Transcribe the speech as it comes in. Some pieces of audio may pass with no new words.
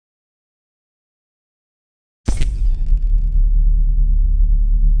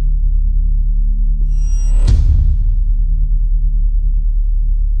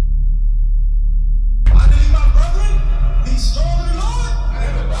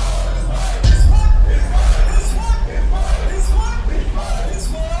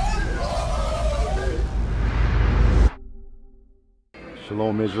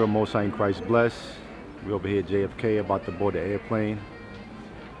Shalom Israel, Most High in Christ bless. We over here at JFK about to board the airplane.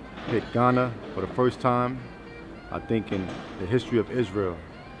 Hit Ghana for the first time, I think, in the history of Israel,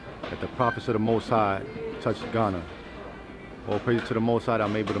 that the prophets of the Most High touched Ghana. All praise to the Most High that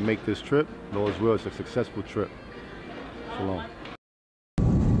I'm able to make this trip. Lord's will, it's a successful trip. Shalom.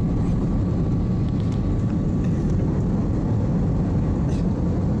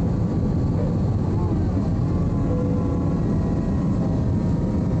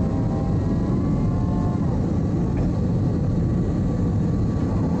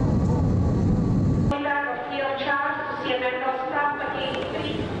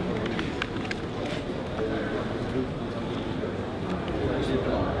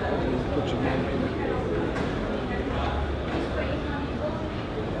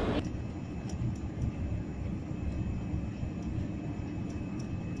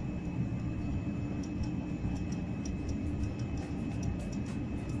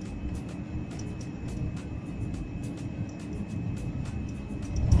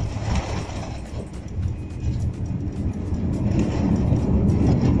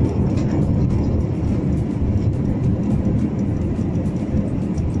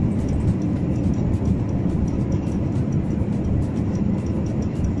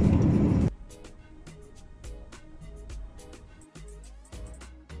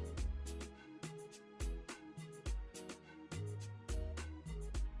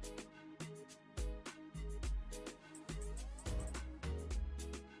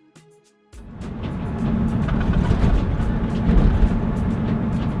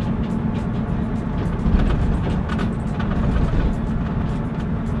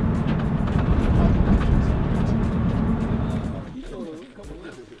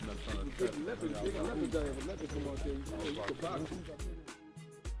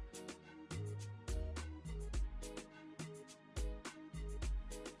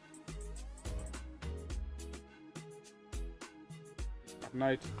 At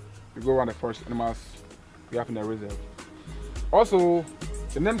night, we go around the forest animals we have in the reserve. Also,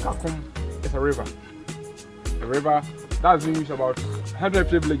 the name Kakum is a river. A river that's been used about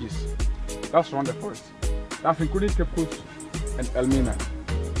 150 villages. That's around the forest. That's including Cape Coast and Elmina.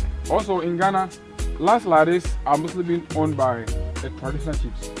 Also in Ghana, lands like this are mostly being owned by the traditional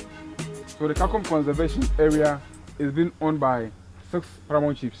chiefs. So the Kakum Conservation Area is being owned by 6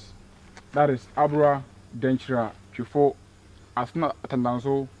 paramount chiefs. That is Abra, Denchira, Chufo, Asuna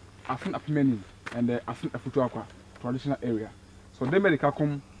Atandanso, Asin Apimeni, and the Asin Afutuakwa traditional area. So they made the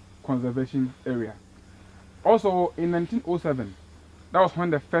Kakum Conservation Area. Also in 1907, that was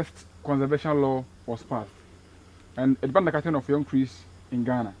when the first conservation law was passed, and it banned the cutting of young trees in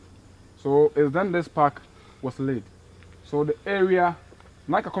Ghana. So it's then this park was laid. So the area,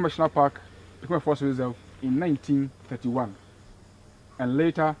 like a conventional park, became a forest reserve in 1931, and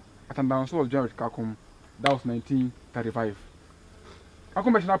later at Andanso was joined with Kakum. That was 1935. At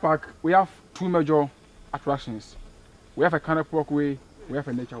Conventional Park, we have 2 major attractions. We have a canopy walkway, we have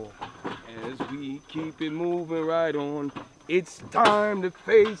a nature walk. As we keep it moving right on, it's time to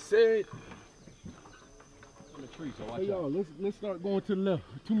face it. Hey y'all, let's start going to the left.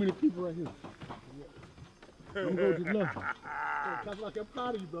 Too many people right here. I'm going to the left. That's like I'm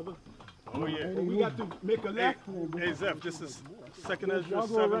proud of you, brother. Oh yeah. We got to make a left. Hey Zeph, just as 2nd Ezra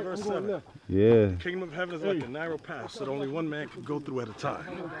 7 verse 7. Yeah. The kingdom of heaven is like a narrow path, so that only one man can go through at a time.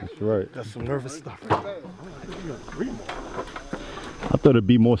 That's right. That's some nervous stuff right there. I thought it'd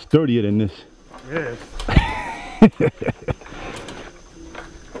be more sturdier than this. Yes.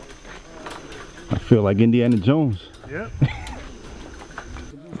 I feel like Indiana Jones. Yep.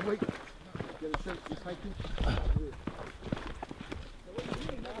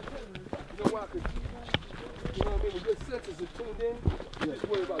 You know what I mean? When your senses are tuned in, you just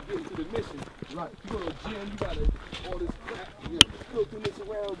worry about getting to the mission. Right. You go to a gym, you got all this crap, filthiness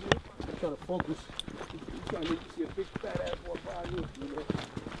around you. You trying to focus. You trying to see a big fat ass walk by you. You know?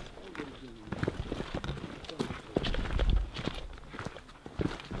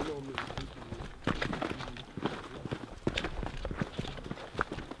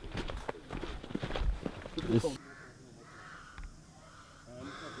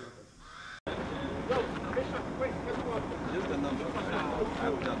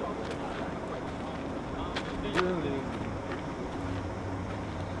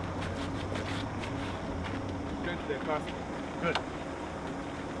 Good.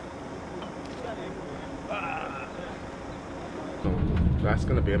 That's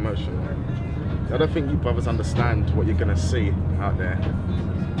going to be emotional. I don't think you brothers understand what you're going to see out there.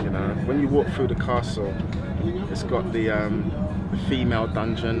 You know, when you walk through the castle, it's got the female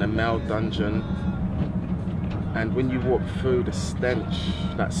dungeon, the male dungeon, And when you walk through, the stench,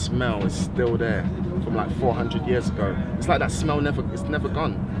 that smell is still there from like 400 years ago. It's like that smell it's never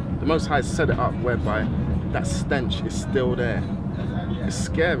gone. The Most High set it up whereby that stench is still there. It's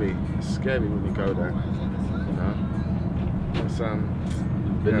scary. It's scary when you go there. You know? It's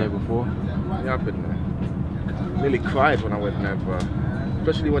Been there before? Yeah, I've been there. Nearly cried when I went there, bro.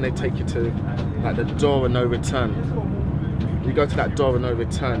 Especially when they take you to like the door of no return. You go to that door of no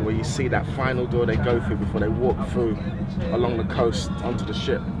return where you see that final door they go through before they walk through along the coast onto the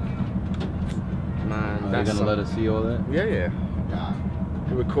ship. Man, Are they gonna let us see all that? Yeah, yeah.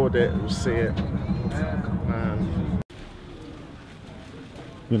 We'll record it, we'll see it. Man.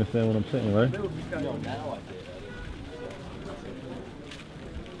 You understand what I'm saying, right?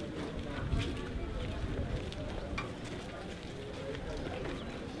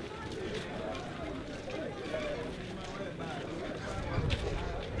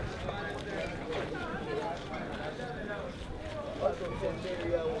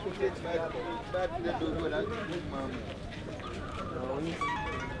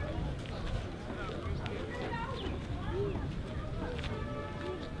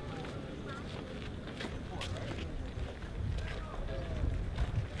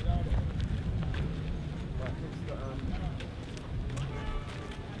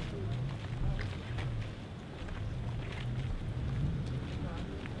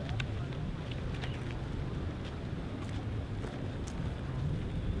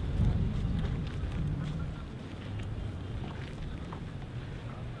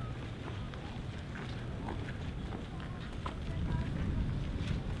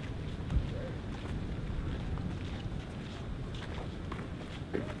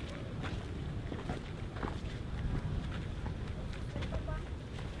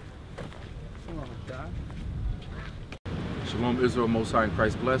 Shalom Israel, Most High in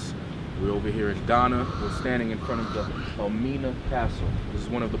Christ bless. We're over here in Ghana. We're standing in front of the Elmina Castle. This is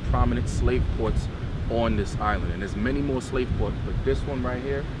one of the prominent slave ports on this island. And there's many more slave ports, but this one right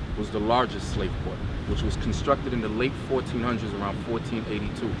here was the largest slave port, which was constructed in the late 1400s, around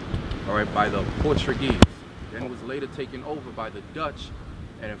 1482, all right, by the Portuguese. Then it was later taken over by the Dutch,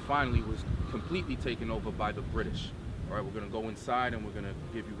 and it finally was completely taken over by the British. All right, we're gonna go inside and we're gonna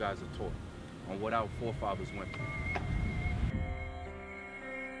give you guys a tour on what our forefathers went through.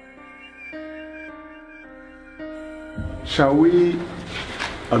 Shall we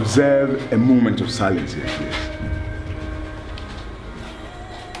observe a moment of silence here, please?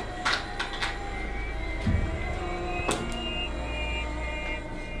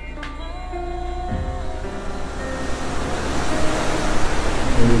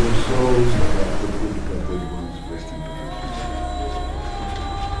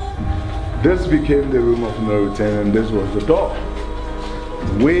 This became the room of no return, and this was the door.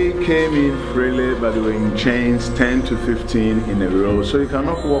 We came in freely, but we were in chains 10 to 15 in a row, so you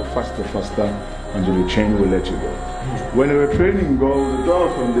cannot walk faster until the chain will let you go. When they were trading gold, the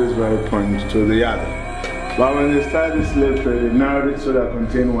door from this very point to the other. But when they started slave trade, they narrowed it so that it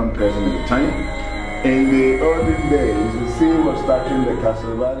contained one person at a time. In the olden days, the sea was touching the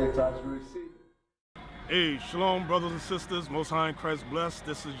castle, but it has received. Hey, shalom, brothers and sisters. Most High in Christ bless.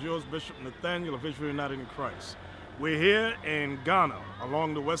 This is yours, Bishop Nathaniel of Israel United in Christ. We're here in Ghana,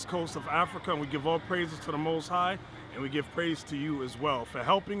 along the west coast of Africa, and we give all praises to the Most High, and we give praise to you as well for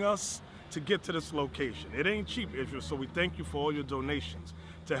helping us to get to this location. It ain't cheap, Israel, so we thank you for all your donations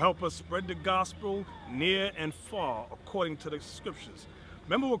to help us spread the gospel near and far according to the scriptures.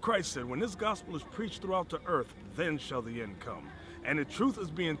 Remember what Christ said, when this gospel is preached throughout the earth, then shall the end come. And the truth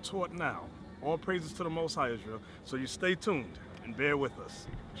is being taught now. All praises to the Most High, Israel. So you stay tuned and bear with us.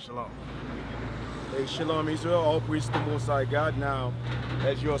 Shalom. Hey, shalom Israel, all praise to the Most High God. Now,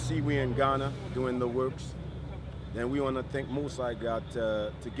 as you'll see, we're in Ghana doing the works. And we want to thank Most High God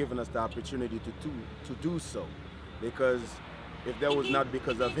to giving us the opportunity to do so. Because if that was not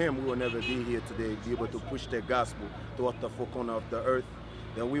because of him, we will never be here today, be able to push the gospel throughout the four corners of the earth.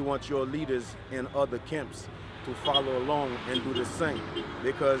 Then we want your leaders in other camps to follow along and do the same.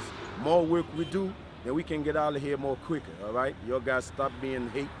 Because more work we do, then we can get out of here more quicker, all right? Your guys stop being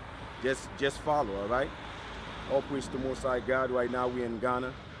hate. Just follow, all right? All praise to Most High God. Right now we're in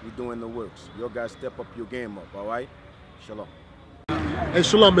Ghana. We're doing the works. Your guys step up your game up, all right? Shalom. Hey,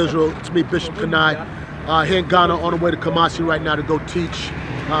 shalom, Israel. It's me, Bishop Kanai, here in Ghana on the way to Kumasi right now to go teach.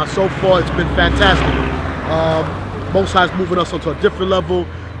 So far, it's been fantastic. Most High's moving us onto a different level.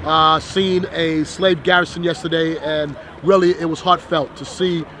 Seen a slave garrison yesterday, and really it was heartfelt to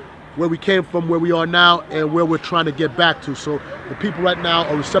see where we came from, where we are now, and where we're trying to get back to. So the people right now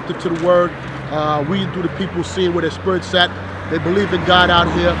are receptive to the word. We do the people seeing where their spirit's at. They believe in God out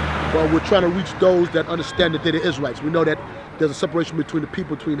here. Well, we're trying to reach those that understand that they're the Israelites. We know that there's a separation between the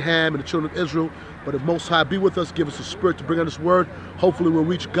people, between Ham and the children of Israel. But if Most High be with us, give us a spirit to bring on this word, hopefully we'll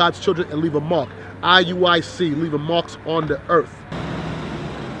reach God's children and leave a mark. IUIC, leaving marks on the earth.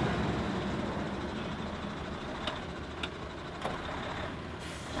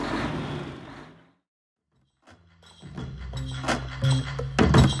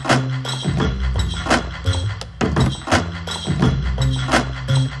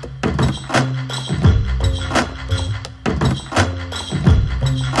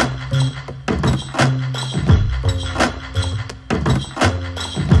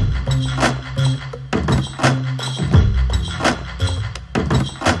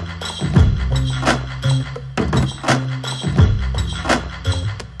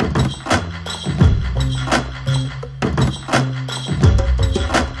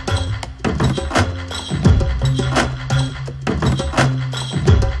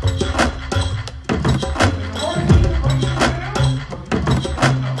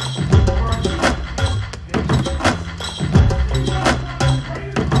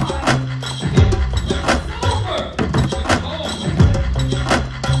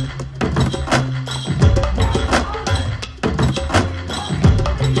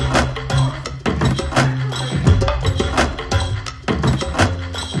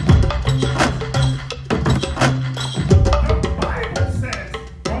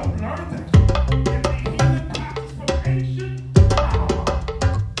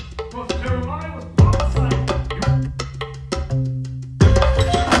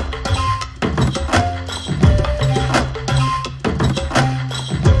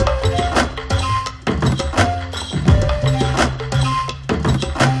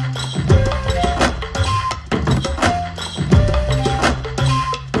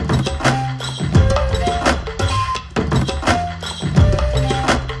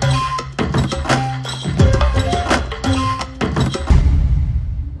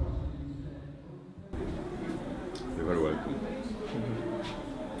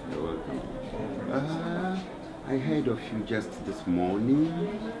 I heard of you just this morning.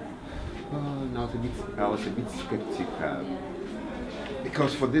 I was a bit skeptical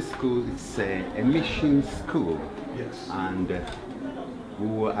because for this school it's a mission school. Yes. And we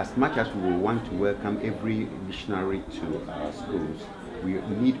will, as much as we will want to welcome every missionary to our schools, we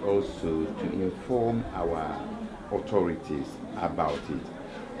need also to inform our authorities about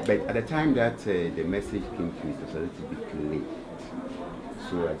it. But at the time that the message came to me, it was a little bit late.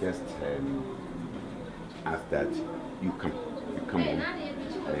 So I just ask that you come on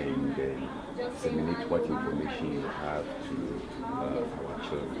and disseminate what information you have to our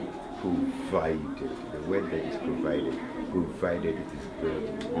children. Provided, the word that is provided it is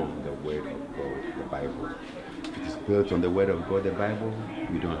built on the word of God, the Bible. If it is built on the word of God, the Bible,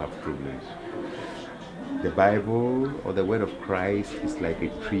 we don't have problems. The Bible or the word of Christ is like a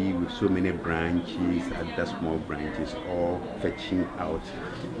tree with so many branches, other small branches, all fetching out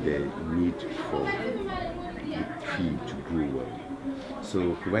the need for the tree to grow well.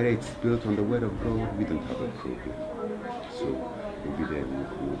 So provided it's built on the word of God, we don't have a problem. So maybe then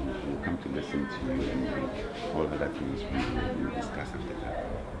we'll come to listen to you, and all other things we will discuss after that.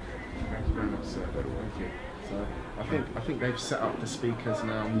 Thank you very much, sir. Thank you. So I think they've set up the speakers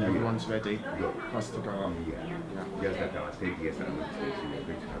now. Yeah. Everyone's ready for us to go up. Yeah. Just that our stage years are not finished. We are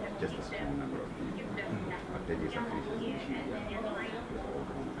going to have just a small number of people. Our stage years are finished.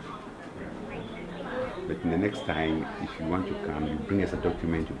 But in the next time, if you want to come, you bring us a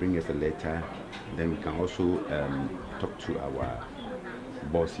document, you bring us a letter, then we can also talk to our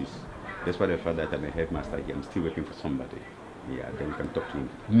bosses. That's why I felt that I'm a headmaster here. I'm still working for somebody. Yeah, then we can talk to him.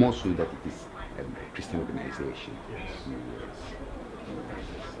 More so that it is a Christian organization. Yes. Yes.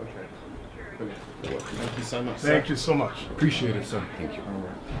 Okay. Brilliant. Thank you so much, sir. Thank you so much. Appreciate it, sir. Thank you. All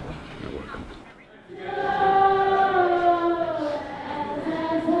right. You're welcome.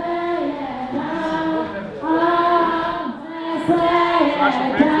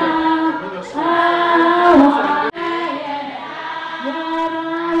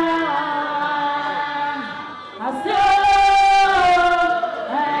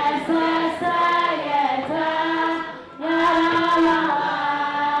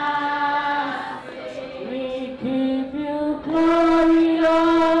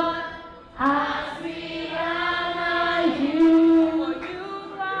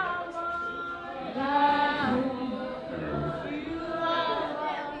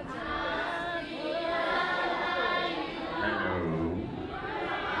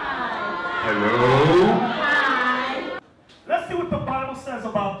 Let's see what the Bible says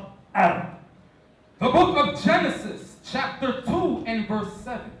about Adam. The book of Genesis, chapter 2 and verse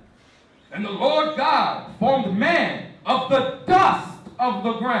 7. And the Lord God formed man of the dust of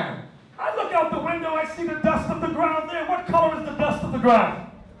the ground. I look out the window, I see the dust of the ground there. What color is the dust of the ground?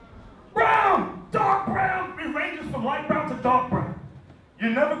 Brown! Dark brown! It ranges from light brown to dark brown.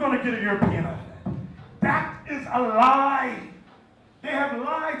 You're never going to get a European out of that. That is a lie. They have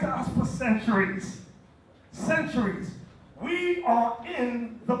lied to us for centuries. Centuries. We are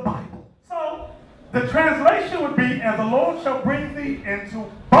in the Bible. So, the translation would be, and the Lord shall bring thee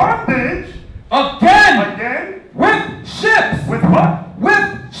into bondage. Again! Again? With ships! With what?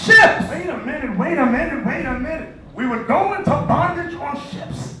 With ships! Wait a minute, wait a minute, wait a minute. We would go into bondage on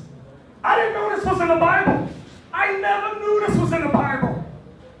ships. I didn't know this was in the Bible. I never knew this was in the Bible.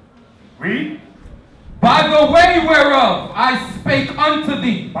 Read. By the way whereof I spake unto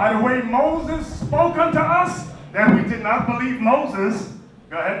thee. By the way Moses spoke unto us, that we did not believe Moses.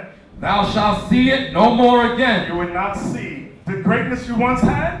 Go ahead. Thou shalt see it no more again. You would not see the greatness you once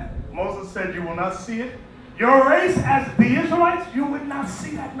had. Moses said you will not see it. Your race as the Israelites, you would not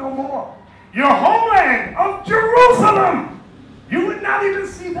see that no more. Your homeland of Jerusalem, you would not even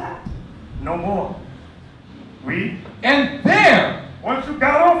see that no more. Read. And there, once you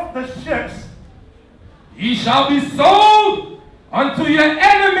got off the ships, ye shall be sold unto your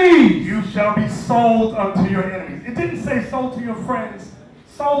enemies. You shall be sold unto your enemies. It didn't say sold to your friends,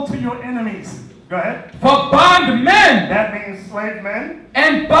 sold to your enemies. Go ahead. For bond men. That means slave men.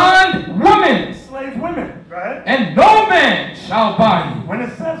 And bond women. Slave women. Go ahead. And no man shall buy you. When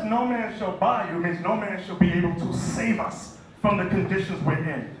it says no man shall buy you, it means no man shall be able to save us from the conditions we're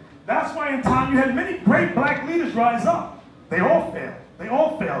in. That's why in time you had many great black leaders rise up. They all failed. They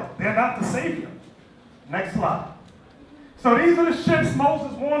all failed. They're not the Savior. Next slide. So these are the ships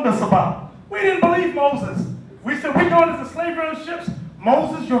Moses warned us about. We didn't believe Moses. We said, we're going into slavery on ships.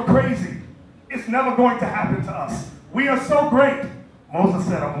 Moses, you're crazy. It's never going to happen to us. We are so great. Moses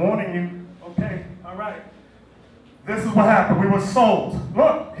said, I'm warning you. Okay, all right. This is what happened. We were sold.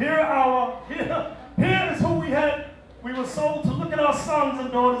 Look, here is who we had. We were sold to. Look at our sons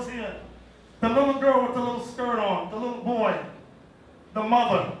and daughters here. The little girl with the little skirt on, the little boy, the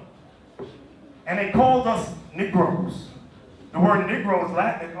mother. And they called us Negroes. The word Negro is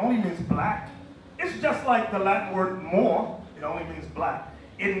Latin. It only means black. It's just like the Latin word Moor. It only means black.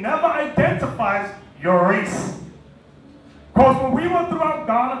 It never identifies your race. Because when we were throughout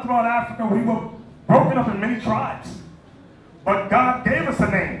Ghana, throughout Africa, we were broken up in many tribes. But God gave us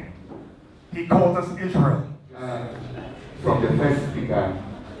a name. He called us Israel. From the first speaker,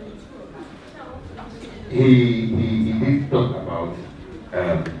 he did talk about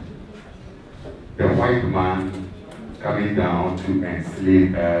the white man coming down to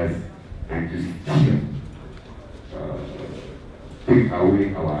enslave us and to steal, take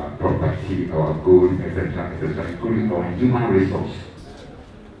away our property, our gold, etc., including our human resource.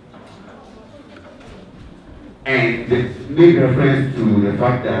 And made reference to the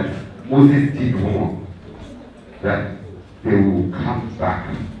fact that Moses did warn that they will come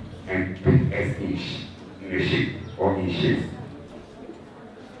back and take us in a ship or in ships.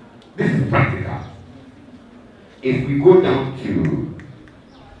 This is practical. If we go down to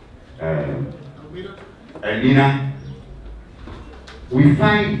Elmina, we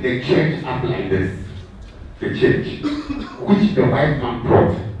find the church up like this, the church, which the white man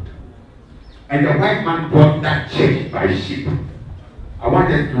brought. And the white man brought that church by ship. I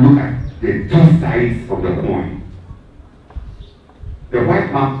want us to look at the two sides of the coin. The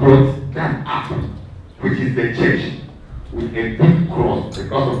white man brought that up, which is the church, with a big cross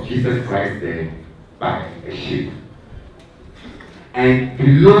because of Jesus Christ there by a ship. And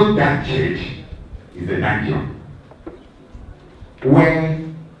below that church is a dungeon where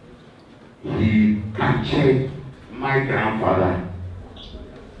he captured my grandfather,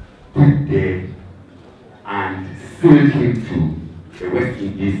 put there, and sold him to the West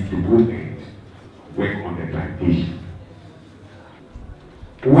Indies to go and work on the plantation.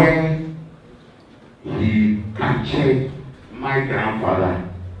 Where he captured my grandfather,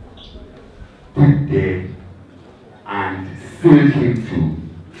 put there, and sold him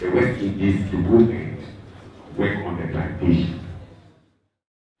to the West Indies to go and work on the plantation.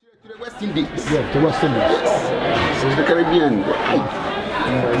 To the West Indies? Yeah, the West Indies. Yes. So the Caribbean.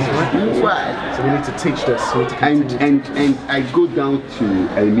 Why? So we need to teach this. And I go down to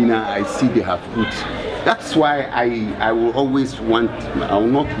Elmina, I see they have put. That's why I will always want, I will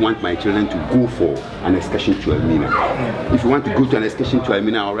not want my children to go for an excursion to Elmina. If you want to go to an excursion to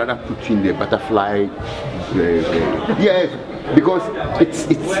Elmina, I'll rather put you in the butterfly. Yes, because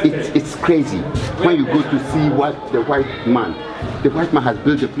it's crazy when you go to see what the white man has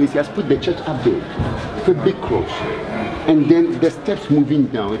built the place. He has put the church up there. It's a big cross. and then the steps moving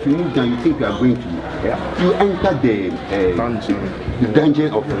down. If you move down, you think you are going to, you enter the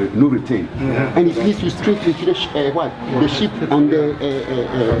dungeon of no return, and it leads you straight to the ship on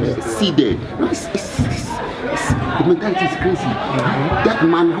the sea there. The mentality is crazy. That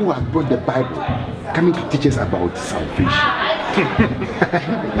man who has brought the Bible coming to teach us about salvation.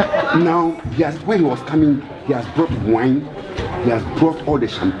 Now, when he was coming, he has brought wine, he has brought all the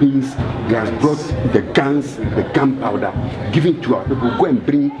champagnes, he has brought the guns, the gunpowder, giving to our people. Go and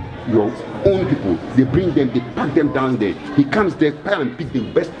bring your own people. They bring them, they pack them down there. He comes there, pile and pick the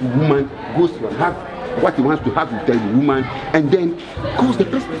best woman, goes to have what he wants to have with the woman, and then calls the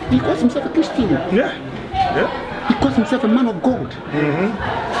person. He calls himself a Christian. He calls himself a man of God.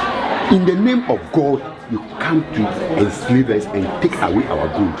 In the name of God, you come to enslave us and take away our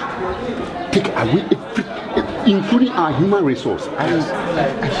good. Take away everything, including our human resource.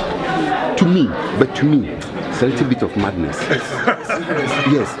 To me, it's a little bit of madness.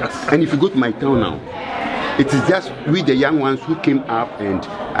 Yes. And if you go to my town now, it is just we, the young ones who came up and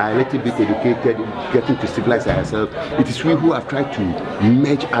are a little bit educated, getting to civilize ourselves. It is we who have tried to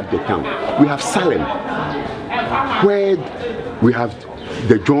merge up the town. We have Salem, where we have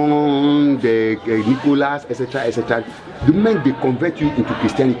the John, the Nicholas, etc., etc. The moment they convert you into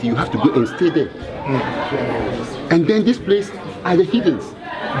Christianity, you have to go and stay there. And then this place are the heathens,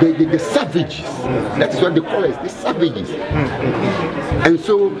 the savages. That's what they call us, the savages. And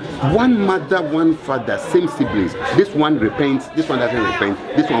so one mother, one father, same siblings. This one repents, this one doesn't repent,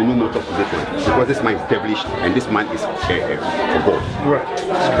 this one will not talk to this one because this man is devilish and this man is for God. Right.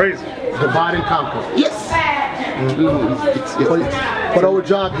 It's crazy. Divide and conquer. Yes. But our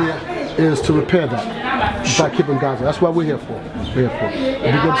job here is to repair that by keeping Gaza. That's what we're here for. We're here for.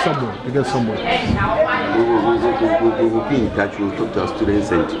 And we get somewhere. We'll be in touch. We'll talk to our students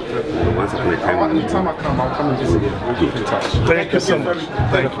and once upon a time. Anytime I come, I'll come and visit. We'll keep in touch. Thank you so much.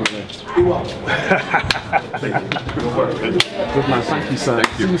 Thank you. You're welcome. Good man. Thank you, sir.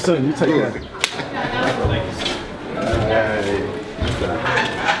 See you soon. You take care.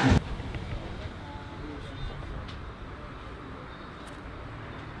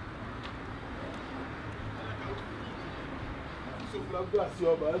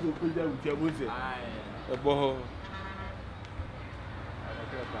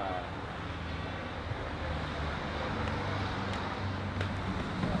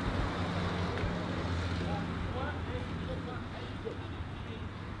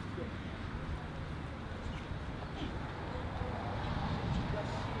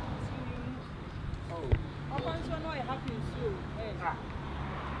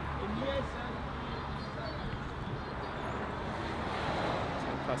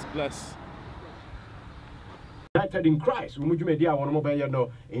 Bless. United in Christ, we move media one mobile no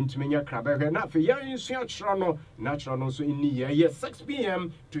intimate crab na for young natural so in year 6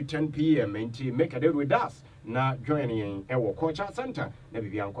 p.m. to 10 p.m. and make a deal with us. Na joining our culture center, na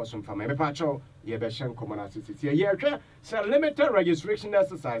Vivian Cosum from my patrol, ye beshan common assistance. Ye so limited registration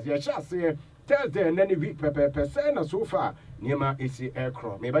exercise. Ye shall say Thursday and any week per percent so far. Nema is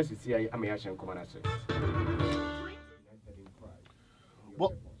aircraft. Maybe see I am Asian common assistance.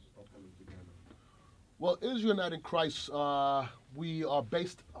 Well, Israel United in Christ, we are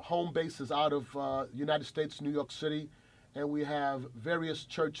home bases out of United States, New York City, and we have various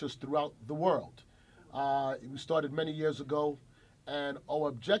churches throughout the world. We started many years ago, and our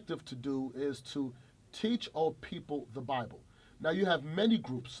objective to do is to teach our people the Bible. Now, you have many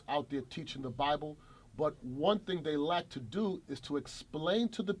groups out there teaching the Bible, but one thing they lack to do is to explain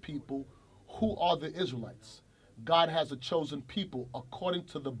to the people who are the Israelites. God has a chosen people according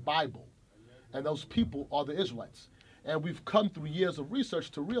to the Bible. And those people are the Israelites. And we've come through years of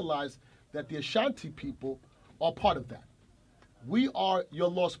research to realize that the Ashanti people are part of that. We are your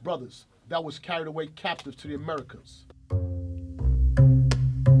lost brothers that was carried away captive to the Americas.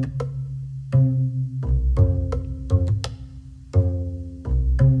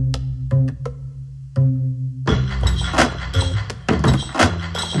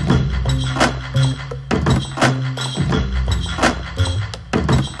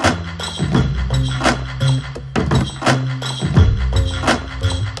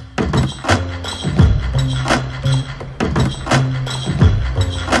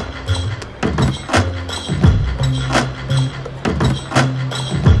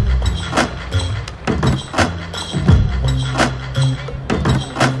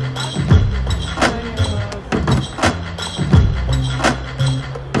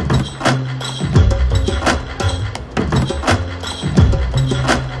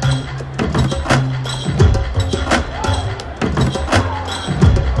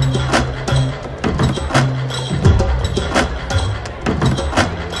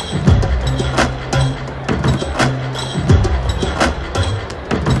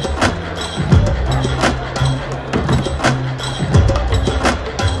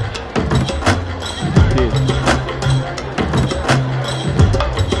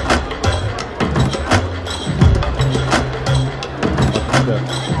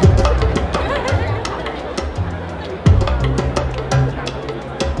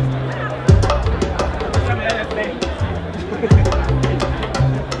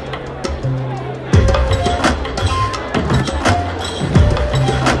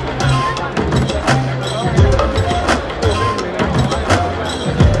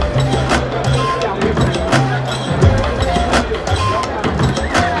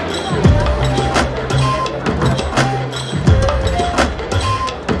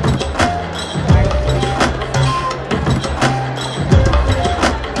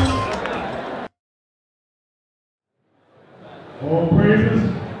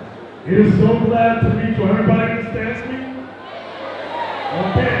 It is so glad to meet you. Everybody understands me?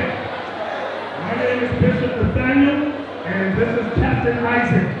 Okay. My name is Bishop Nathaniel, and this is Captain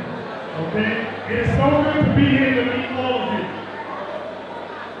Isaac. Okay? It is so good to be here to meet all of you.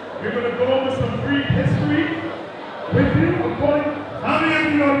 We're going to go over some brief history with you. How many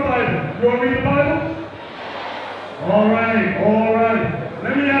of you know the Bible? You want to read the Bible? All right, all right.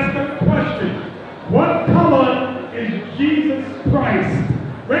 Let me ask a question. What color is Jesus Christ?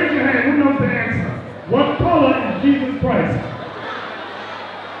 Raise your hand. Who knows the answer? What color is Jesus Christ?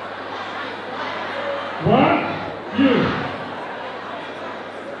 What? You.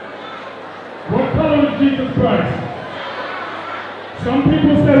 What color is Jesus Christ? Some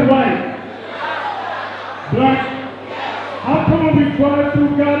people say white. Black. How come when we drive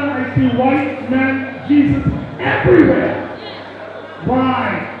through Ghana, I see white men, Jesus everywhere? Why?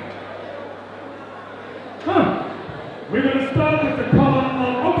 Huh. We're going to start with the color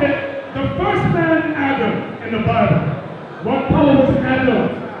of, okay, the first man, Adam, in the Bible. What color was Adam?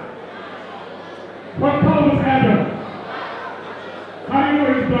 What color was Adam? How do you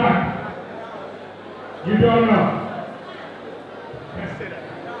know he's black? You don't know. Can't say that.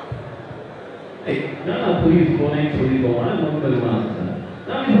 Hey, none of police go next to the one, I'm not going to answer.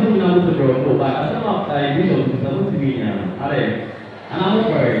 Now, I'm going to go back. I don't know if I use of the Muslim, and I'm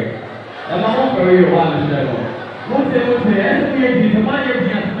very, and I'm very one. Most of us say, as we are the man you're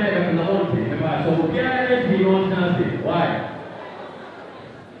being asked in the whole thing, so we can't be on chance. Why?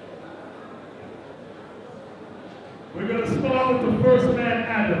 We're going to start with the first man,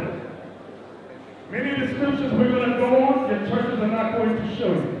 Adam. Many of the scriptures we're going to go on, your churches are not going to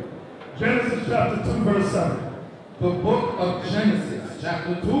show you. Genesis chapter 2, verse 7. The book of Genesis,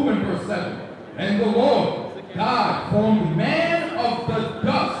 chapter 2 and verse 7. And the Lord God formed man of the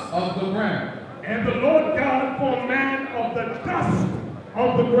dust of the ground. And the Lord God formed man of the dust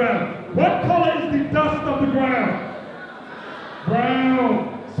of the ground. What color is the dust of the ground?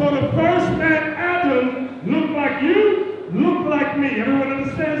 Brown. So the first man, Adam, looked like you, looked like me. Everyone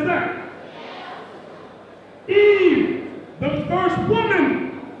understands that? Eve, the first woman,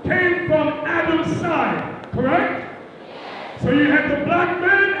 came from Adam's side, correct? So you had the black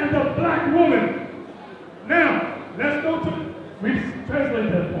man and the black woman. Now, let's go to, we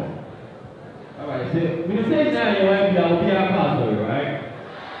translate that for. All right, so when you say now your wife, that will be our pastor, right?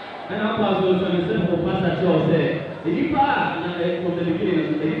 And our pastor is going to simple pastor Charles said, if you buy from the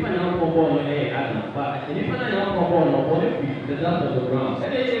beginning, if you find out for born on Adam, but if you find out for born on the dust of the ground,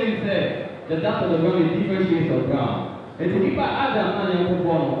 and they even said the dust of the ground is different shades of brown. And so if I Adam and for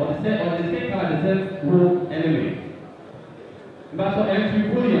born or the same part, the same group enemy. But so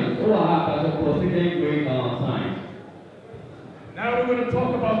entry Williams, who are for second grade science. Now we're going to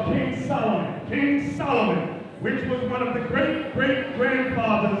talk about King Solomon. King Solomon, which was one of the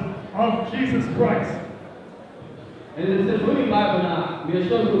great-great-grandfathers of Jesus Christ. And it says, when you Bible now, we are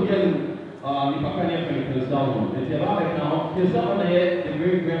sure to get King Solomon. It's about the count. King Solomon is the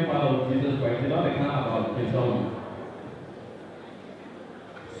great-grandfather of Jesus Christ. It's about the count about King Solomon.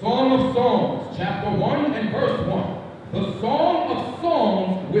 Song of Songs, chapter 1 and verse 1. The Song of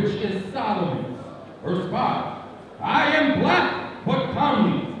Songs, which is Solomon's. Verse 5. I am black, but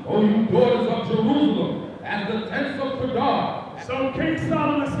comely, O you daughters of Jerusalem, as the tents of Kedar. So King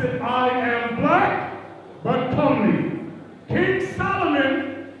Solomon said, I am black, but comely. King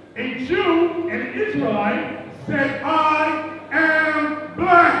Solomon, a Jew, an Israelite, said, I am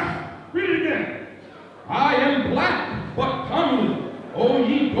black. Read it again. I am black, but comely, O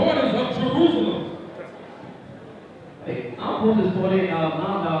ye daughters of Jerusalem. Hey, I'm going to study,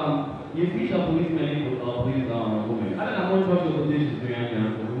 you feature policemen and police women. I don't know how much of the position to young.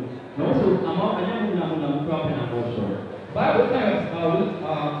 Also, I'm sure. Bible says,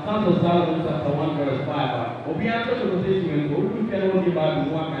 Sons of Solomon, chapter 1, verse 5. Obianto to position, who can only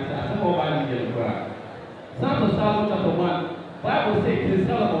Bible 1 and some more Bible get a cry. Sons of Solomon, chapter 1. Bible says, King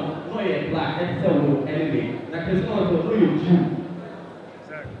Solomon, no yet black, and so enemy. Now, King Solomon, no you Jew.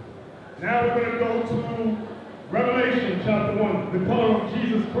 Exactly. Now we're going to go to Revelation, chapter 1, the color of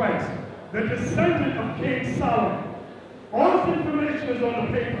Jesus Christ, the descendant of King Solomon. All this information is on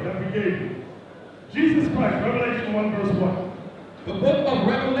the paper that we gave you. Jesus Christ, Revelation 1, verse 1. The book of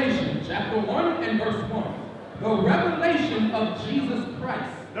Revelation, chapter 1 and verse 1. The revelation of Jesus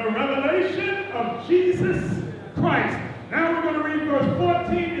Christ. The revelation of Jesus Christ. Now we're going to read verse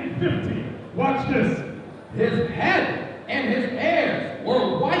 14 and 15. Watch this. His head and his hairs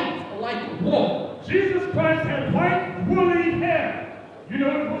were white like wool. Jesus Christ had white, woolly hair. You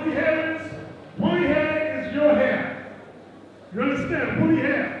know what woolly hair is? Woolly hair is your hair. You understand? Woolly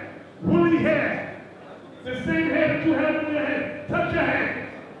hair. Woolly hair. The same hair that you have in your head. Touch your head.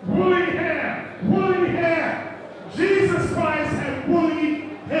 Woolly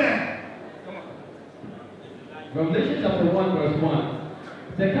 1.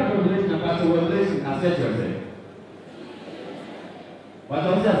 Second Revelation about the Revelation, I said to say. What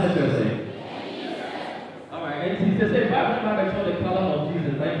else I said to say? Alright, and he says, if I remember show the color of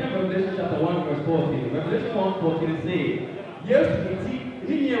Jesus, like in Revelation chapter 1, verse 14. Revelation 1:14 says, yes, he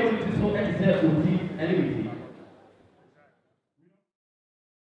knew what it is so and said enmity.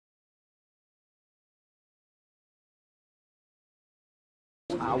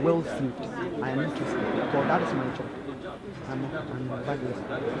 Are well saved. I am interested because that is my job. I'm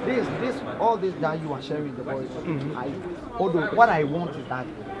all this that you are sharing the voice. Although what I want is that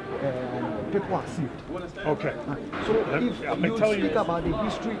people are saved. Okay. So if you speak about the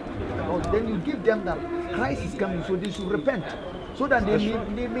history, then you give them that Christ is coming, so they should repent, so that they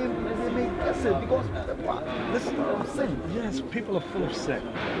may get saved because listen, of sin. Yes, people are full of sin.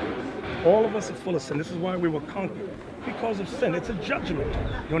 All of us are full of sin. This is why we were conquered. Because of sin. It's a judgment.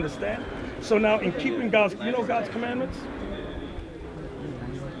 You understand? So now in keeping God's, God's commandments?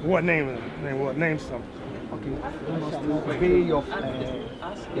 What name? Name some. Okay. You must obey your father,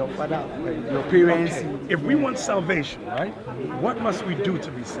 your parents. Okay. If we want salvation, right? What must we do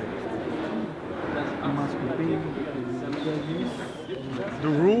to be saved? You must obey the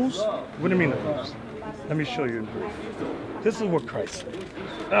rules. What do you mean the rules? Let me show you in brief. This is what Christ said.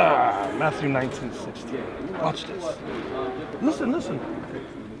 Matthew 19:16. Watch this. Listen.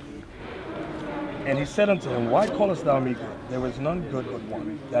 And he said unto him, why callest thou me good? There is none good but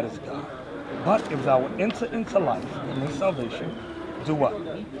one, that is God. But if thou enter into life, in salvation, do what?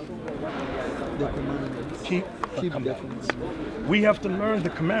 Keep the commandments. We have to learn the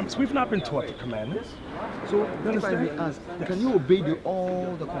commandments. We've not been taught the commandments. So if I may ask, can you obey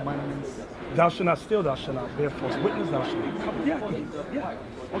all the commandments? Thou shalt not steal, thou shalt not bear false witness, thou shalt not covet. Yeah.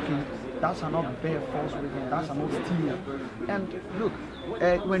 Okay, thou shalt not bear false witness, thou shalt not steal. And look,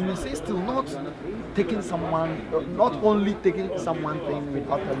 when we say steal, not taking someone, not only taking someone thing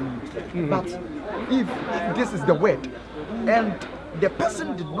without telling you, but if this is the word, and the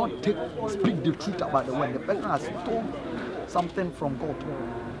person did not speak the truth about the word, the person has told something from God.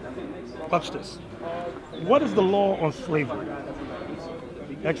 Watch this. What is the law on slavery?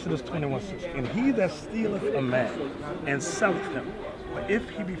 Exodus 21:6. And he that stealeth a man and selleth him, but if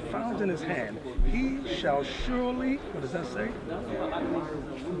he be found in his hand, he shall surely, what does that say?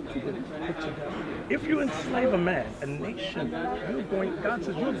 If you enslave a man, a nation, God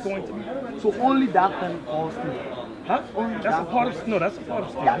says you're going to be. So only that can cause steal. Huh? That's a part of stealing.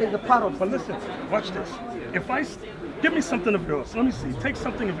 That is a part of But listen, watch this. Give me something of yours. Let me see. Take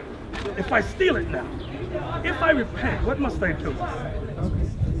something of it. If I steal it now, if I repent, what must I do?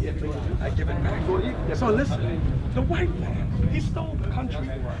 I give it back. So listen, the white man, he stole the country.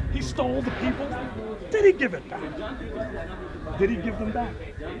 He stole the people. Did he give it back? Did he give them back?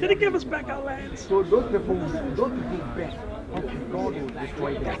 Did he give us back our lands? So those people back. Okay, God will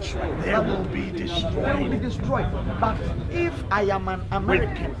destroy them. That's right. They will be destroyed. They will be destroyed. But if I am an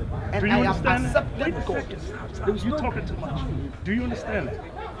American and I have accepted God, you're talking too much. Do you understand that?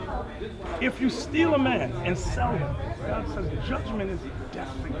 If you steal a man and sell him, God says judgment is death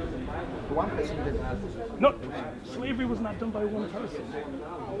for you. One person did. No, slavery was not done by one person.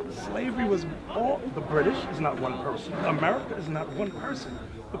 Slavery was all. The British is not one person. America is not one person.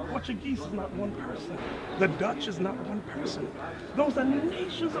 The Portuguese is not one person. The Dutch is not one person. Those are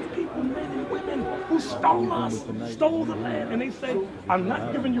nations of people, men and women, who stole us, stole the land. And they say, I'm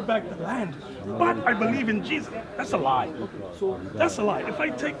not giving you back the land, but I believe in Jesus. That's a lie. That's a lie. If I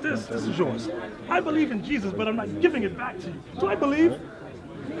take this is yours. I believe in Jesus, but I'm not giving it back to you. Do I believe?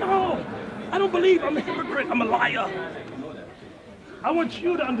 No, I don't believe. I'm a hypocrite. I'm a liar. I want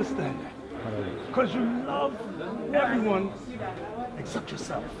you to understand that. Because you love everyone except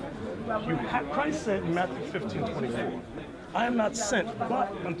yourself. Christ said in Matthew 15:24, I am not sent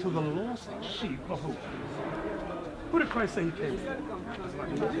but unto the lost sheep of who? Who did Christ say he came to?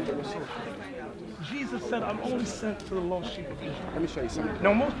 Jesus said, I'm only sent to the lost sheep of Israel. Let me show you something.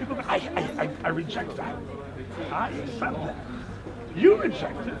 Now most people go, I reject that. I accept that. You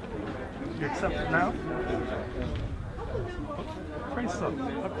reject it. You accept it now? Praise so.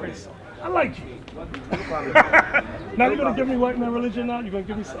 I praise so. I like you. Now you're gonna give me white man religion now? You're gonna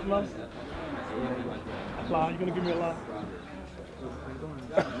give me something else? A lie? You're gonna give me a lie?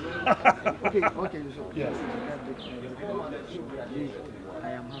 Okay, so yes.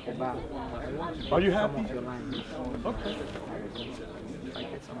 I am happy about. Are you happy? Okay. I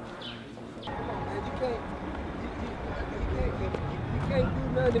get some You can't do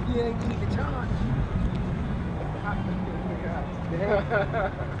nothing if you ain't keep the charge.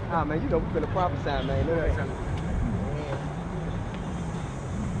 Man, you know we finna prophesy, man.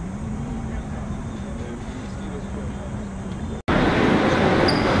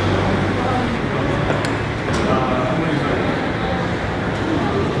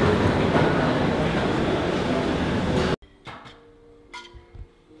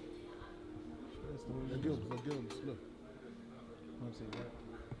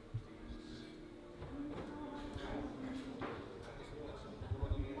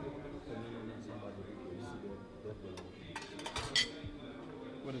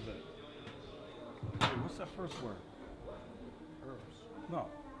 that first word? Herbs. No.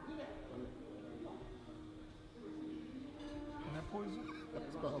 Isn't that poison?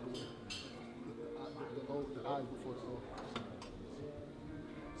 That's spelled the O, the I before the O.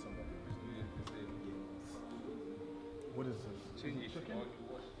 What is this? Chicken? No,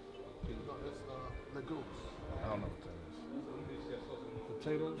 it's legumes. I don't know what that is.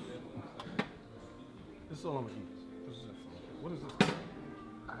 Potatoes? This is all I'm gonna eat. This is it. What is this?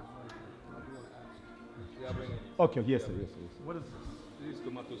 Okay, yes, sir, yes, sir. What is this? This is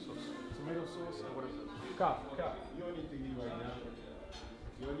tomato sauce. Tomato sauce? And what is this? Cap. You don't need to eat right now.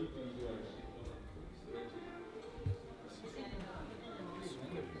 You don't need to eat right now.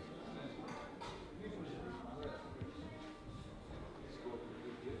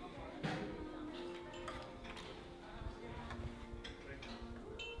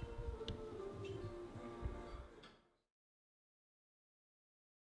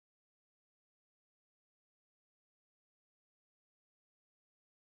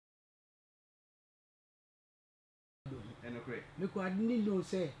 Because I didn't know,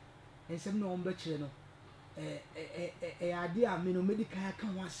 say, and some no better no. Idea, I mean, medical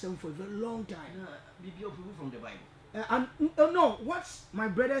can want some for a very long time. Be people from the Bible. And no, what my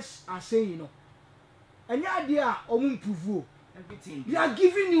brothers are saying, you know, any idea or prove everything. They are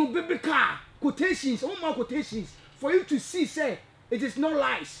giving you biblical quotations, all more quotations for you to see, say, it is not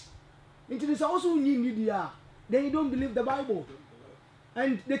lies. It is also new media. Then you don't believe the Bible.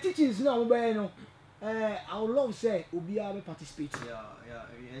 And the teachings now, you know. I would love to say Ubia participate.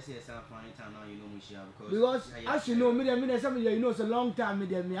 Yes, I'm fine now, you know, because as you know, you know, it's a long time.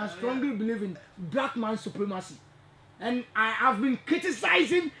 I strongly believe in black man supremacy, and I have been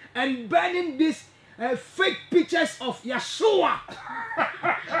criticizing and banning these fake pictures of Yeshua.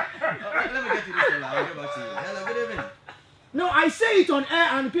 Let me get to this. Hello, good evening. No, I say it on air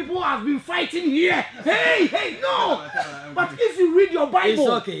and people have been fighting here. Hey, no! But if you read your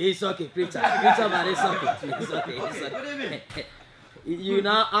Bible... It's okay, preacher. Preacher, man, it's okay. Good evening. You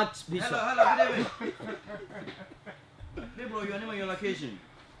now act bishop. Hello, good evening. Hey, bro, your name and your location.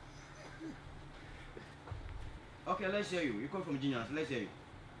 Okay, let's hear you. You come from Genius. Let's hear you.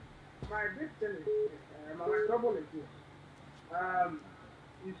 My big thing is, my trouble is this.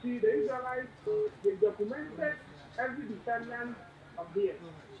 You see, the Israelites, they documented every descendant of theirs.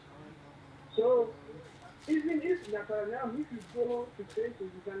 So, even if Nathanael, if you go to trace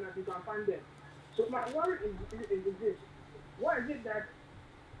his descendants, you can find them. So my worry is this. Why is it that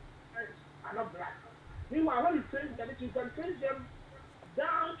are not black? Meanwhile, when you trace them, you can trace them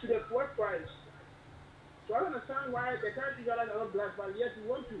down to the fourth price. So I don't understand why the current Israelites are not black, but yet you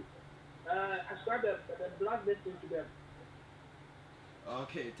want to ascribe the black nation to them.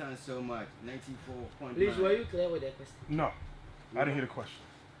 Okay, thanks so much. 94.9. Please, were you clear with that question? No, I didn't hear the question.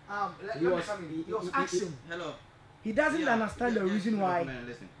 He was asking. Hello. He doesn't understand the reason why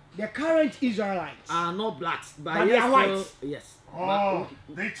the current Israelites are not blacks, but they are white. Yes. Oh,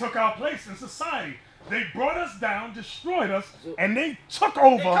 they took our place in society. They brought us down, destroyed us, and they took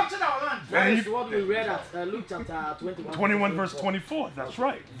over. They captured our land. That is what we read at Luke chapter 21. 21 verse 24. That's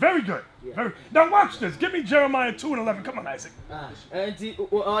right. Very good. Yeah. Very. Now watch this. Give me Jeremiah 2:11. Come on, Isaac.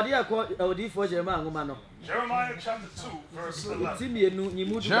 Jeremiah chapter 2 verse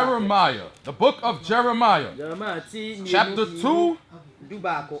 11. Jeremiah, the book of Jeremiah, chapter 2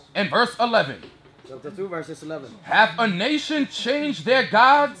 and verse 11. Chapter 2 verses 11. Have a nation changed their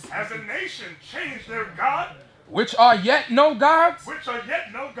gods? Has a nation changed their God? Which are yet no gods? Which are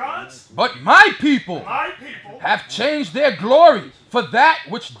yet no gods? But my people have changed their glory for that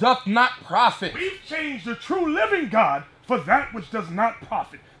which doth not profit. We've changed the true living God for that which does not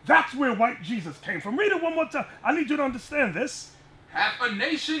profit. That's where white Jesus came from. Read it one more time. I need you to understand this. Have a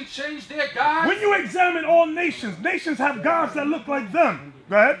nation changed their gods? When you examine all nations, nations have gods that look like them.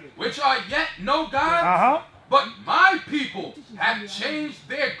 Go ahead. Which are yet no gods? But my people have changed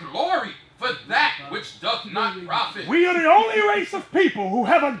their glory for that which doth not profit. We are the only race of people who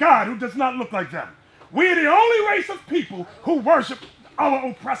have a God who does not look like them. We are the only race of people who worship our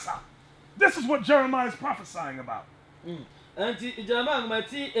oppressor. This is what Jeremiah is prophesying about.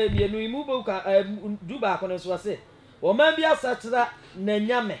 Omambia satra na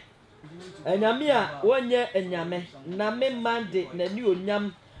nyame. Enyame a wonye enyame na me mande na ni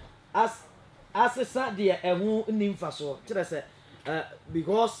onyam asesa de ehu nimfaso. Kire se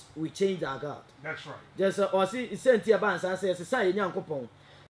because we changed our God. That's right. Just or see senti abansa say sesa ye nyankopon.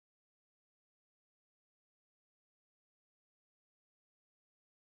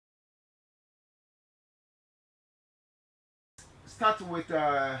 Start with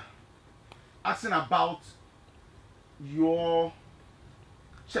asking about your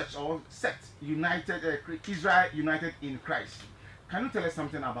church or sect, Israel United in Christ. Can you tell us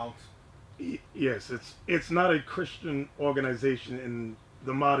something about? Yes, it's not a Christian organization in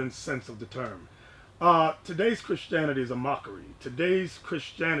the modern sense of the term. Today's Christianity is a mockery. Today's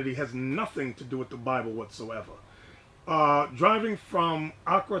Christianity has nothing to do with the Bible whatsoever. Driving from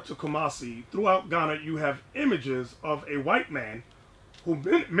Accra to Kumasi, throughout Ghana, you have images of a white man who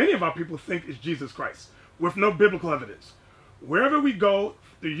many of our people think is Jesus Christ, with no biblical evidence. Wherever we go,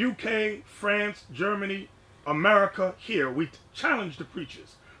 the UK, France, Germany, America, here, we challenge the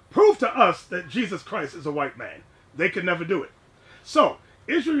preachers. Prove to us that Jesus Christ is a white man. They could never do it. So,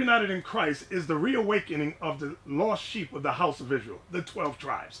 Israel United in Christ is the reawakening of the lost sheep of the house of Israel, the 12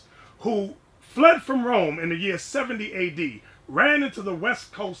 tribes, who fled from Rome in the year 70 AD, ran into the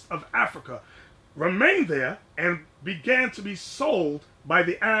west coast of Africa, remained there, and began to be sold by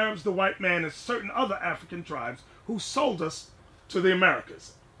the Arabs, the white man, and certain other African tribes who sold us to the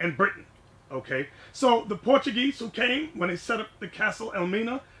Americas and Britain. Okay, so the Portuguese who came, when they set up the castle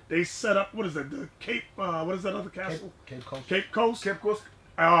Elmina, they set up, what is it, the Cape, what is that other castle? Cape Coast. Cape Coast. Cape Coast.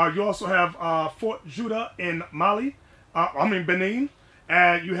 You also have Fort Judah in Mali, Benin,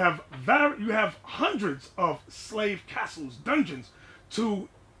 and you have hundreds of slave castles, dungeons, to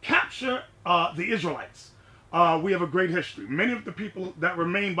capture the Israelites. We have a great history. Many of the people that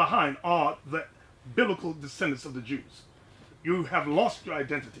remain behind are the biblical descendants of the Jews. You have lost your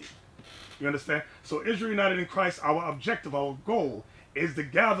identity. You understand? So Israel United in Christ, our objective, our goal is to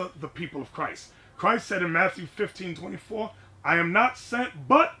gather the people of Christ. Christ said in Matthew 15:24, I am not sent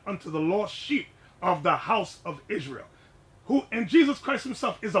but unto the lost sheep of the house of Israel. And Jesus Christ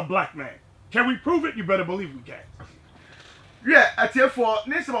himself is a black man. Can we prove it? You better believe we can. Yeah, therefore,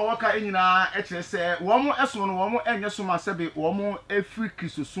 nese ba waka enyina ekire se womo eso no womo enye so ma sebe womo efri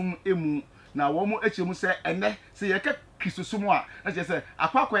krisosum emu na womo echemu se ene se yeka krisosum a na je se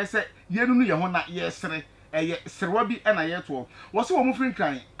akwakwa se yenu no ye ho na ye sere eye serewa bi na ye to wo se womo frin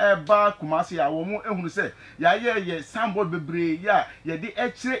kan eba Kumasi a womo ehunu se ya ye symbol bebre ya ye de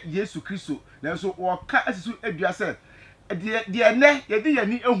ekire Yesu Kristo na so wo ka asisu edua se de ne ye de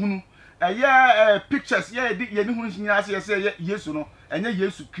yani ehunu pictures ye ni hu nyina se ye Yesu no enye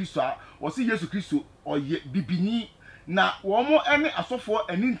Yesu Kristo a wo se Yesu Kristo oye bibini na wo mo ene asofo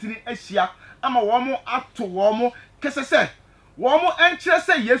anintini ahia ama wo mo ato wo mo kese se wo mo enkire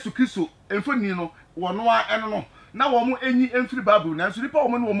se Yesu Kristo emfoni no wo no a eno no na wo mo enyi emfiri Bible na so nipa wo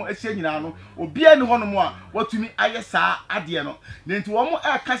mo ne wo mo ahia nyina no obi ani ho no mo a watumi ayesa ade no na nti wo mo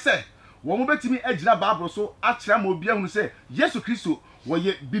eka se wo mo betimi agina Bible so akira ma obi ahunu se Yesu Kristo wo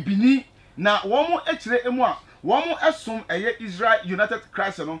ye bibini na womo ekire emu a womo esom eye Israel United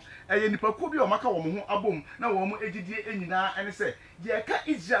Christ no eye nipa ku bi o maka womo ho abom na womo egidie enyina ene se ye ka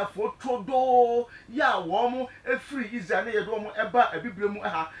Israel fo todo ya womo efri Israel na ye do womo eba abibremu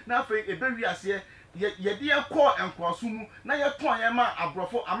ha na afi ebewi ase ye de ekọ enkroso mu na ye ton ye ma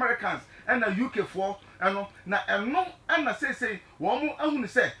abrofo Americans and UK fo eno na eno na say womo ahunu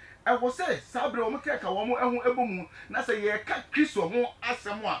se I was say, Sabre, Omaka, Womo, Ebomu, Nasa, Yaka, Chriso,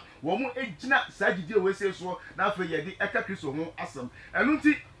 Asamo, Womo, Ejina, Sajidi, we say so, now for Yadi, Eka Chriso, Assam, and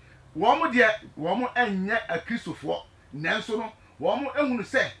Lunti, Womo, dear, Womo, and yet a Chriso for, Nansono, Womo, and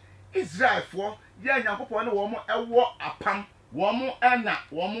say, Israel for, Yan Yapo, Womo, a war, a pam, Womo, and na,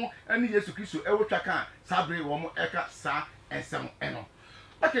 Womo, and yes, Chriso, Ewotaka, Sabre, Womo, Eka, Sa, and some Eno.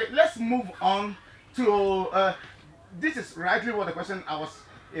 Okay, let's move on to, this is rightly what the question I was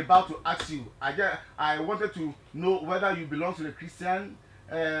about to ask you. I wanted to know whether you belong to the Christian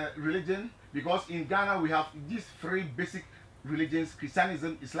religion, because in Ghana we have these three basic religions: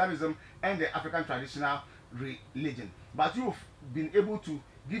 Christianism, Islamism, and the African traditional religion. But you've been able to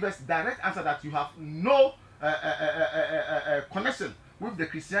give us direct answer that you have no connection with the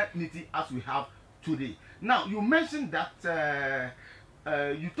Christianity as we have today. Now you mentioned that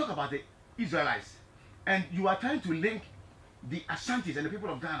you talk about the Israelites, and you are trying to link the Ashantis and the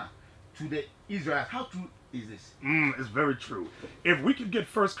people of Ghana to the Israelites. How true is this? It's very true. If we could get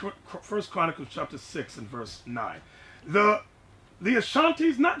First Chronicles chapter 6 and verse 9, the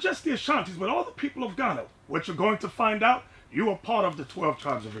Ashantis, not just the Ashantis, but all the people of Ghana, what you're going to find out, you are part of the 12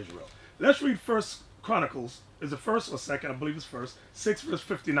 tribes of Israel. Let's read First Chronicles. Is it first or second? I believe it's first. 6 verse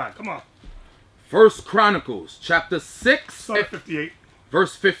 59. Come on. First Chronicles chapter 6 58.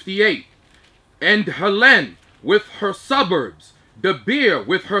 Verse 58. And Helen with her suburbs, Debir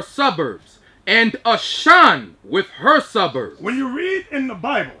with her suburbs, and Ashan with her suburbs. When you read in the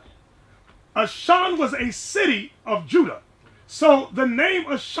Bible, Ashan was a city of Judah. So the name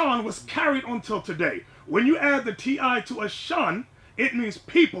Ashan was carried until today. When you add the T-I to Ashan, it means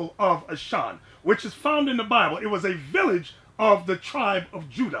people of Ashan, which is found in the Bible. It was a village of the tribe of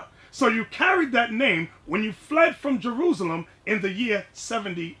Judah. So you carried that name when you fled from Jerusalem in the year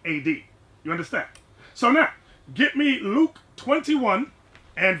 70 AD. You understand? So now, get me Luke 21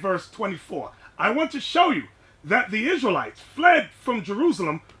 and verse 24. I want to show you that the Israelites fled from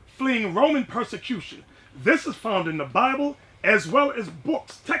Jerusalem fleeing Roman persecution. This is found in the Bible as well as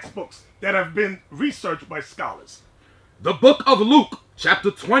books, textbooks that have been researched by scholars. The book of Luke,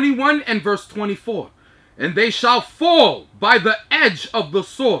 chapter 21 and verse 24. And they shall fall by the edge of the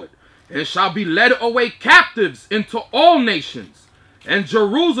sword, and shall be led away captives into all nations. And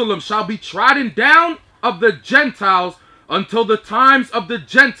Jerusalem shall be trodden down of the Gentiles until the times of the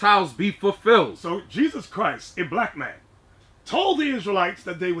Gentiles be fulfilled. So Jesus Christ, a black man, told the Israelites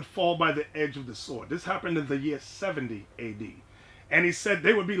that they would fall by the edge of the sword. This happened in the year 70 AD. And he said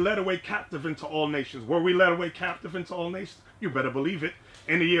they would be led away captive into all nations. Were we led away captive into all nations? You better believe it.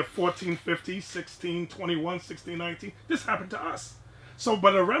 In the year 1450, 1621, 1619, this happened to us. So,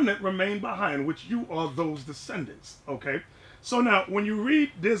 but a remnant remained behind, which you are those descendants, okay? So now, when you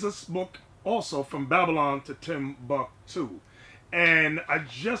read, there's this book also from Babylon to Timbuktu. And I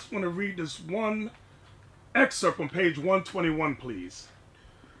just want to read this one excerpt on page 121, please.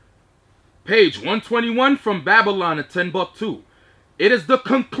 Page 121 from Babylon to Timbuktu. It is the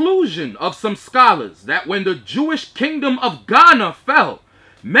conclusion of some scholars that when the Jewish kingdom of Ghana fell,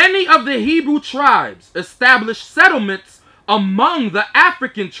 many of the Hebrew tribes established settlements among the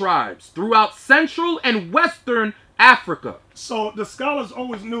African tribes throughout Central and Western Africa. So the scholars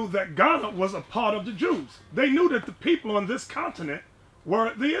always knew that Ghana was a part of the Jews. They knew that the people on this continent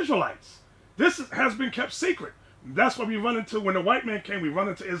were the Israelites. This has been kept secret. That's what we run into when the white man came. We run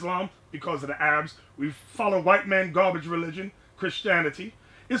into Islam because of the Arabs. We follow white man garbage religion, Christianity.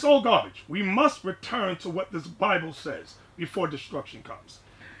 It's all garbage. We must return to what this Bible says before destruction comes.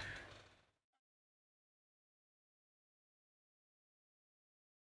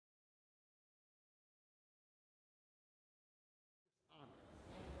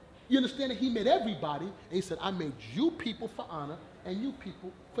 You understand that he made everybody, and he said, I made you people for honor and you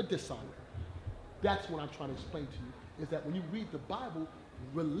people for dishonor. That's what I'm trying to explain to you, is that when you read the Bible,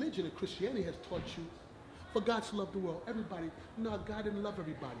 religion and Christianity has taught you for God to love the world. Everybody, no, God didn't love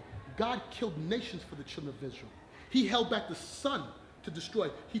everybody. God killed nations for the children of Israel. He held back the sun to destroy.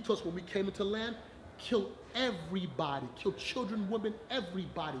 He told us when we came into land, kill everybody, kill children, women,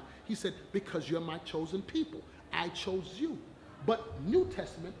 everybody. He said, because you're my chosen people. I chose you. But New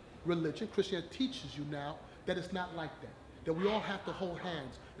Testament religion, Christianity, teaches you now that it's not like that. That we all have to hold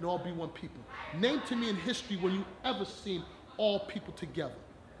hands and all be one people. Name to me in history when you ever seen all people together.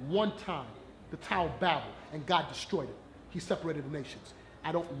 One time, the Tower of Babel, and God destroyed it. He separated the nations.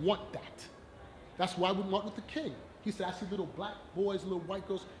 I don't want that. That's why we want with the king. He said, I see little black boys, little white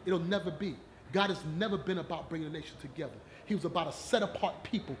girls. It'll never be. God has never been about bringing a nation together. He was about a set-apart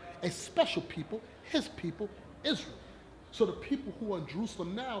people, a special people, his people, Israel. So the people who are in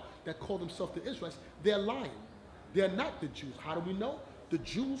Jerusalem now that call themselves the Israelites, they're lying. They're not the Jews. How do we know? The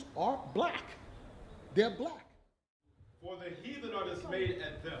Jews are black. They're black. For the heathen are dismayed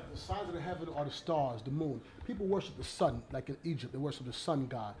at them. The signs of the heaven are the stars, the moon. People worship the sun, like in Egypt. They worship the sun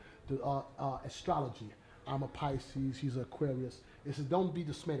god, the astrology. I'm a Pisces, he's an Aquarius. It says, don't be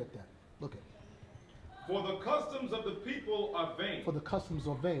dismayed at that. Look at it. For the customs of the people are vain. For the customs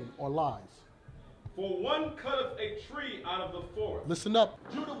are vain, or lies. For one cutteth a tree out of the forest. Listen up.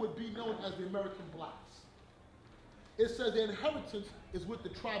 Judah would be known as the American blacks. It says the inheritance is with the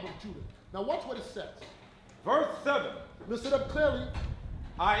tribe of Judah. Now watch what it says. Verse 7. Listen up clearly.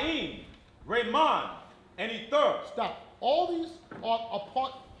 Ain, Raman, and Ether. Stop. All these are a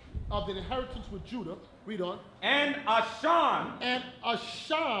part of the inheritance with Judah. Read on. And Ashan. And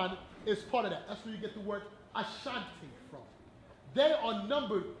Ashan is part of that. That's where you get the word Ashanti from. They are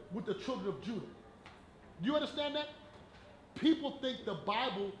numbered with the children of Judah. Do you understand that? People think the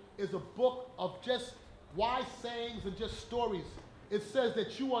Bible is a book of just wise sayings and just stories. It says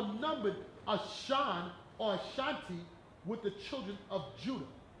that you are numbered Ashan or Ashanti with the children of Judah.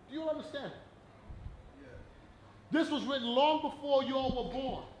 Do you understand it? Yeah. This was written long before you all were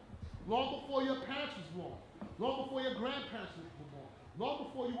born. Long before your parents were born. Long before your grandparents were born. Long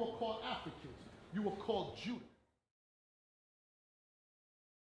before you were called Africans. You were called Judah.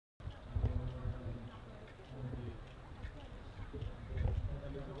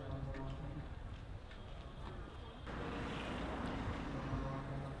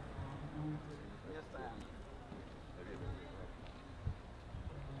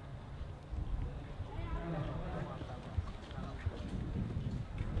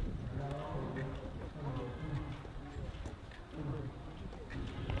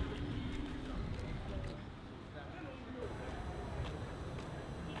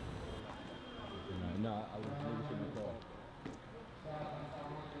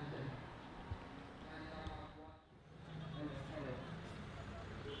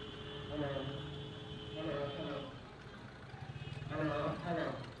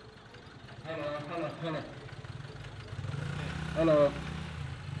 Hello.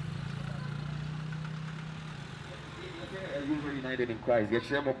 United in Christ.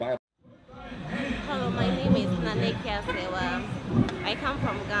 Hello, my name is Nanekia Sewa. I come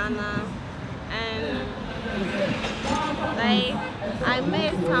from Ghana, and I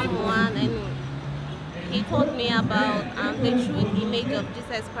met someone and he told me about the true image of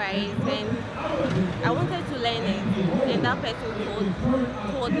Jesus Christ, and I wanted to learn it, and that person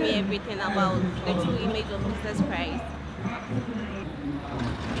told me everything about the true image of Jesus Christ.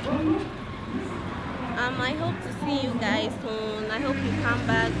 I hope to see you guys soon. I hope you come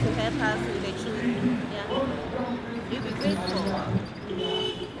back to help us with the truth. Yeah. You'll be grateful.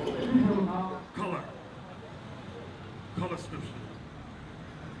 Color scripture.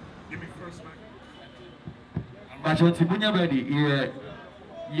 Give me first mic. But you're ready.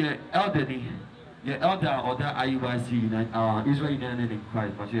 You're elderly. You're elder or that IUIC, Israel United in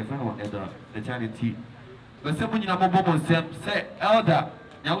Christ, but you're a friend of the eternity. But someone you know, say, elder,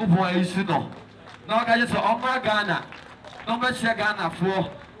 young boy, you should know. Now, I just saw Ghana. No much Ghana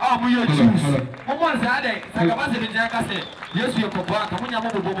for all your Jews. What was that? I said, yes, you're Papa, come on, your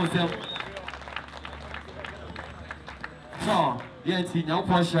so, yes, you know,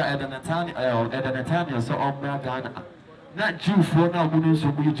 for sure, at the Natania, so on Ghana. Not Jew for now, wouldn't so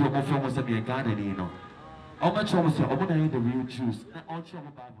we job of almost a Ghana, you know. How much almost I want to hear the real Jews, not all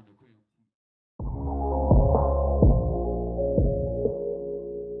trouble Bible.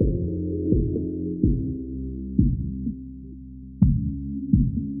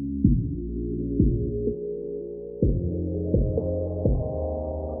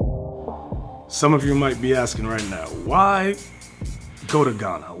 Some of you might be asking right now, why go to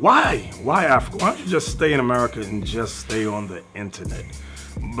Ghana? Why? Why Africa? Why don't you just stay in America and just stay on the internet?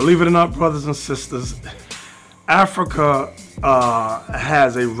 Believe it or not, brothers and sisters, Africa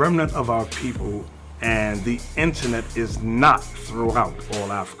has a remnant of our people, and the internet is not throughout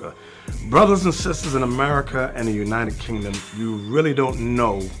all Africa. Brothers and sisters in America and the United Kingdom, you really don't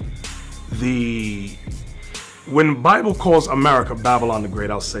know when the Bible calls America Babylon the Great,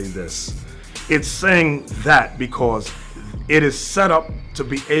 I'll say this. It's saying that because it is set up to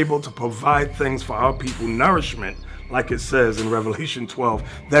be able to provide things for our people, nourishment, like it says in Revelation 12,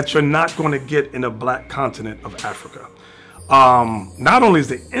 that you're not going to get in the black continent of Africa. Not only is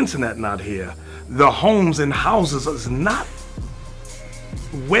the internet not here, the homes and houses is not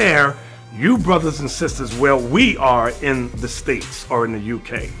where you brothers and sisters, where we are in the States or in the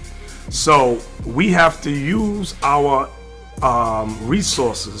UK. So we have to use our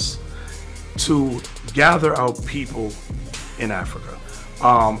resources to gather our people in Africa.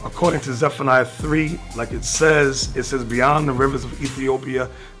 According to Zephaniah 3, like it says beyond the rivers of Ethiopia,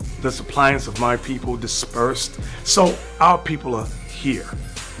 the suppliance of my people dispersed. So our people are here.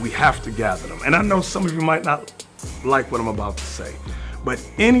 We have to gather them. And I know some of you might not like what I'm about to say, but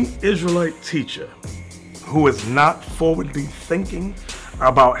any Israelite teacher who is not forwardly thinking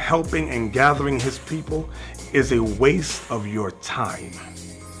about helping and gathering his people is a waste of your time.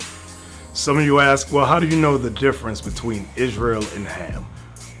 Some of you ask, well, how do you know the difference between Israel and Ham?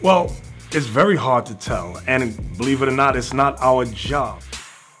 Well, it's very hard to tell, and believe it or not, it's not our job.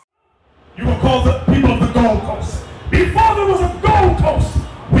 You were called the people of the Gold Coast. Before there was a Gold Coast,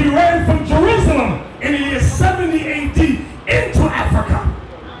 we ran from Jerusalem in the year 70 AD into Africa.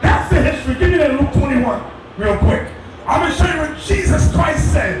 That's the history. Give me that Luke 21 real quick. I'm going to show you what Jesus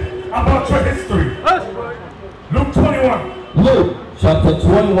Christ said about your history. Luke 21. Luke chapter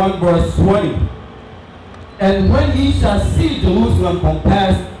 21 verse 20. And when ye shall see Jerusalem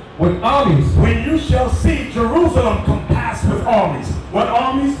compassed with armies. When you shall see Jerusalem compassed with armies. What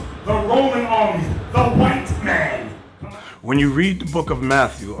armies? The Roman armies. The white man. When you read the book of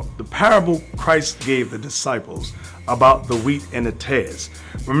Matthew, the parable Christ gave the disciples about the wheat and the tares.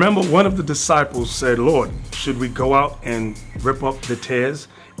 Remember, one of the disciples said, Lord, should we go out and rip up the tares?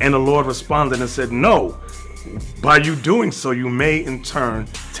 And the Lord responded and said, no. By you doing so, you may in turn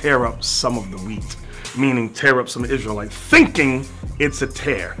tear up some of the wheat, meaning tear up some Israelite, thinking it's a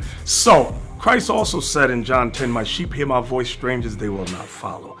tear. So Christ also said in John 10, my sheep hear my voice, strangers they will not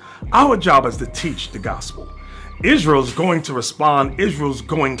follow. Our job is to teach the gospel. Israel's going to respond. Israel's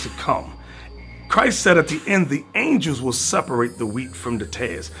going to come. Christ said at the end, the angels will separate the wheat from the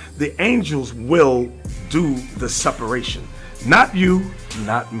tares. The angels will do the separation. Not you,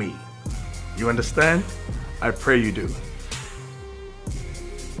 not me. You understand? I pray you do.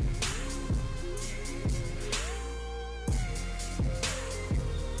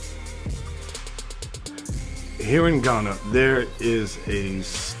 Here in Ghana, there is a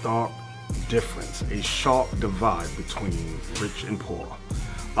stark difference, a sharp divide between rich and poor.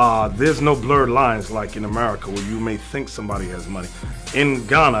 there's no blurred lines like in America where you may think somebody has money. In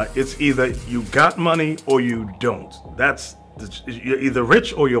Ghana, it's either you got money or you don't. You're either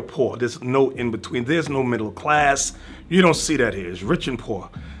rich or you're poor. There's no in between. There's no middle class. You don't see that here. It's rich and poor.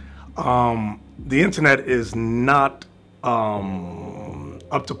 The internet is not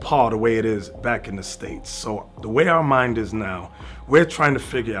up to par the way it is back in the States. So the way our mind is now, we're trying to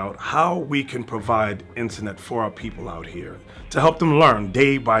figure out how we can provide internet for our people out here to help them learn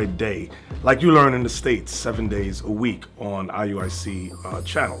day by day, like you learn in the States 7 days a week on IUIC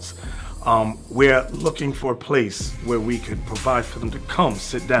channels. We're looking for a place where we could provide for them to come,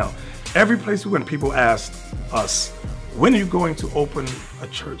 sit down. Every place we went, people asked us, when are you going to open a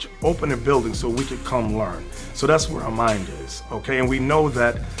church, open a building so we could come learn? So that's where our mind is, okay? And we know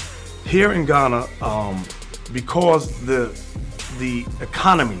that here in Ghana, because the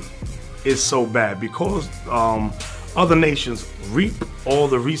economy is so bad, because other nations reap all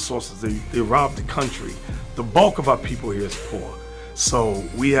the resources, they rob the country, the bulk of our people here is poor. So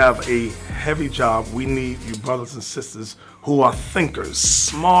we have a heavy job. We need you brothers and sisters who are thinkers,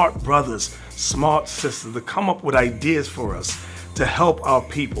 smart brothers, smart sisters, to come up with ideas for us to help our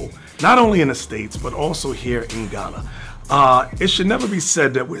people, not only in the States, but also here in Ghana. It should never be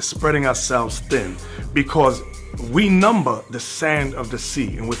said that we're spreading ourselves thin, because we number the sand of the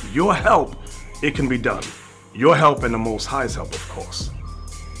sea, and with your help, it can be done. Your help and the Most High's help, of course.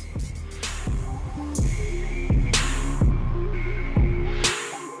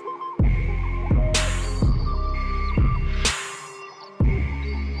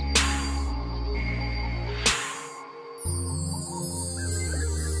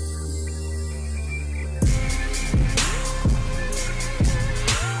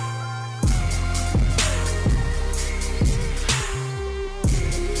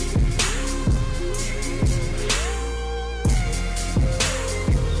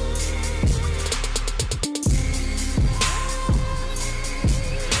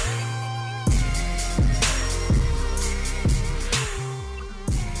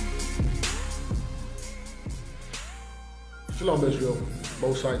 Shalom, Israel.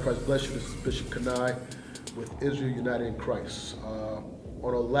 Most High in Christ bless you. This is Bishop Kanai with Israel United in Christ. On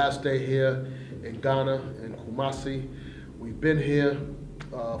our last day here in Ghana, in Kumasi, we've been here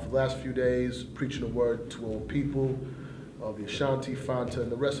for the last few days preaching the word to our people of the Ashanti, Fanta,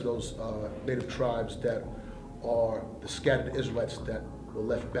 and the rest of those native tribes that are the scattered Israelites that were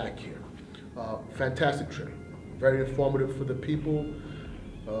left back here. Fantastic trip. Very informative for the people.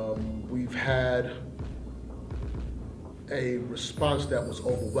 We've had a response that was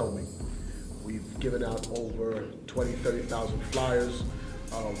overwhelming. We've given out over 20, 30,000 flyers,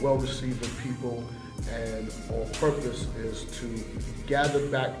 well received with people, and our purpose is to gather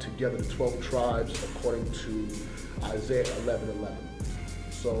back together the 12 tribes according to Isaiah 11:11.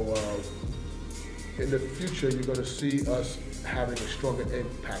 So in the future, you're going to see us having a stronger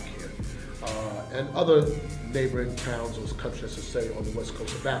impact here. And other neighboring towns or countries, to say, on the west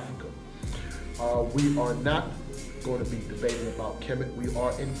coast of Africa. We are not going to be debating about Kemet. We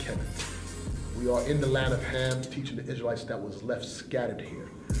are in Kemet. We are in the land of Ham, teaching the Israelites that was left scattered here.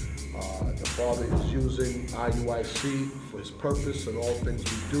 The Father is using IUIC for his purpose, and all things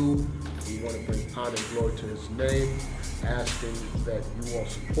we do, we want to bring honor and glory to his name, asking that you all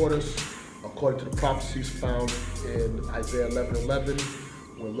support us. According to the prophecies found in Isaiah 11:11,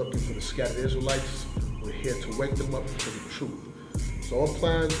 we're looking for the scattered Israelites. We're here to wake them up to the truth. So our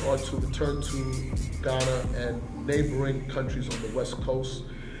plans are to return to Ghana and neighboring countries on the West Coast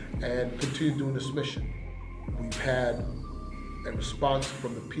and continue doing this mission. We've had a response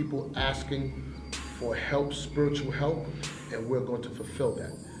from the people asking for help, spiritual help, and we're going to fulfill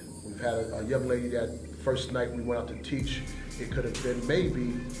that. We've had a young lady that first night we went out to teach, it could have been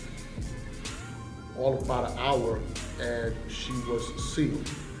maybe all of about an hour, and she was sealed,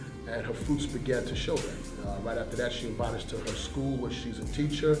 and her fruits began to show that. Right after that, she invited us to her school where she's a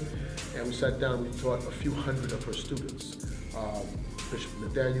teacher, and we sat down and we taught a few hundred of her students. Bishop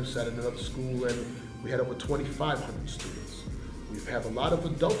Nathaniel sat in another school, and we had over 2,500 students. We have a lot of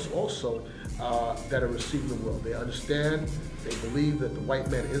adults also that are receiving the word. They understand, they believe that the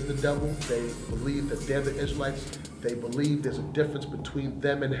white man is the devil, they believe that they're the Israelites, they believe there's a difference between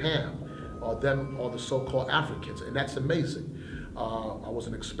them and Ham, or them or the so-called Africans, and that's amazing. I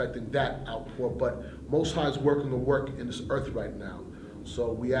wasn't expecting that outpour, but Most High is working the work in this earth right now.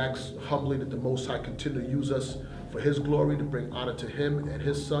 So we ask humbly that the Most High continue to use us for his glory, to bring honor to him and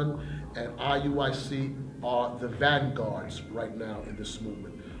his son, and IUIC are the vanguards right now in this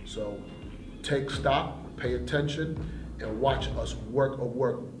movement. So take stock, pay attention, and watch us work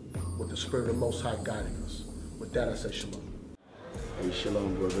with the Spirit of the Most High guiding us. With that, I say shalom. Hey,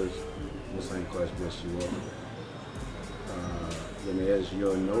 shalom, brothers. Most High Christ bless you all. As you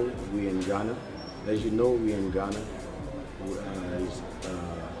all know, we in Ghana. As you know, we in Ghana.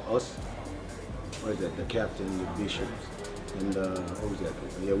 Us, what is that? The captain, the bishops, and what was that?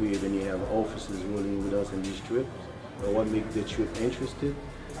 Yeah, we even have officers rolling with us in these trips. But what makes the trip interesting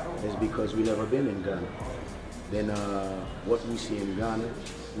is because we never been in Ghana. Then what we see in Ghana,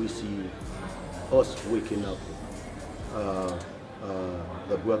 we see us waking up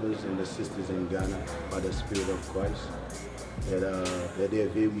the brothers and the sisters in Ghana by the Spirit of Christ, that they're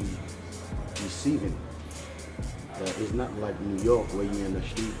very receiving. It's not like New York where you're in the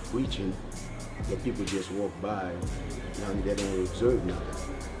street preaching, the people just walk by and they don't observe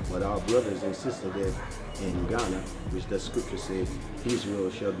nothing. But our brothers and sisters that in Ghana, which the scripture says,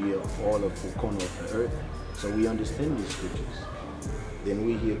 Israel shall be all of the corner of the earth. So we understand these scriptures. Then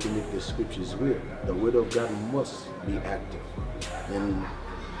we here to make the scriptures real. The word of God must be active. And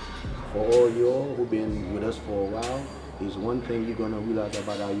for all y'all who've been with us for a while, is one thing you're gonna realize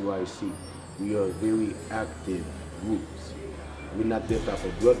about IUIC. We are very active groups. We're not that type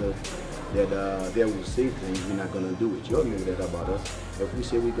of brother that they will say things, we're not gonna do it. Y'all know that about us. If we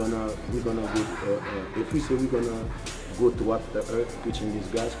say we're gonna go throughout the earth preaching this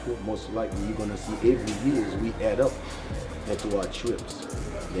gospel, most likely you're gonna see every year we add up into our trips.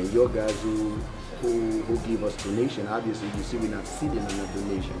 Then your guys who give us donation, obviously you see we're not sitting on a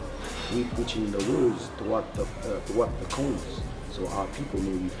donation. We preaching the words throughout the corners, so our people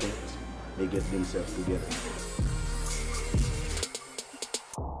may repent, they get themselves together.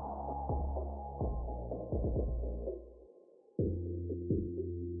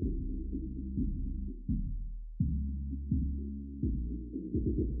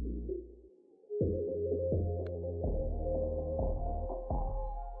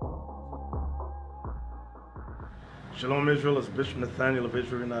 Shalom Israel, it's Bishop Nathaniel of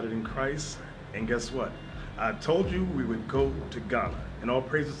Israel United in Christ. And guess what? I told you we would go to Ghana. And all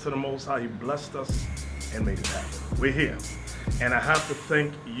praises to the Most High, He blessed us and made it happen. We're here. And I have to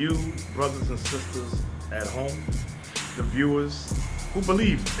thank you, brothers and sisters at home, the viewers who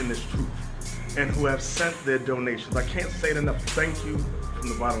believe in this truth and who have sent their donations. I can't say it enough. Thank you from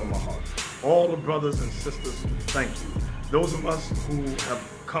the bottom of my heart. All the brothers and sisters, thank you. Those of us who have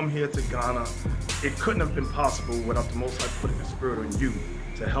come here to Ghana, it couldn't have been possible without the Most High putting the Spirit on you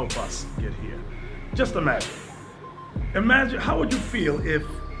to help us get here. Just imagine. Imagine, how would you feel if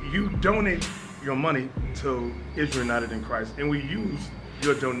you donate your money to Israel United in Christ and we use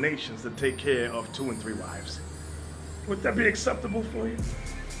your donations to take care of 2 and 3 wives? Would that be acceptable for you?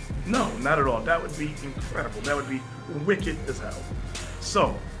 No, not at all. That would be incredible. That would be wicked as hell.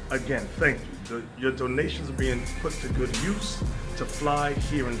 So, again, thank you. Your donations are being put to good use, to fly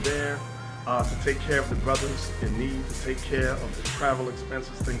here and there, to take care of the brothers in need, to take care of the travel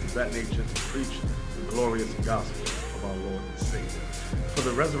expenses, things of that nature, to preach the glorious gospel of our Lord and Savior, for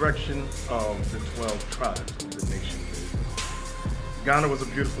the resurrection of the 12 tribes of the nation of Israel. Ghana was a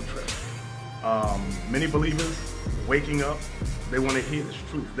beautiful trip. Many believers waking up, they want to hear this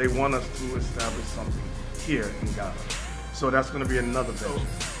truth. They want us to establish something here in Ghana. So that's going to be another venture.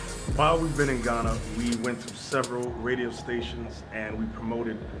 While we've been in Ghana, we went to several radio stations and we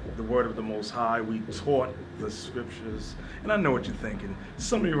promoted the word of the Most High. We taught the scriptures. And I know what you're thinking.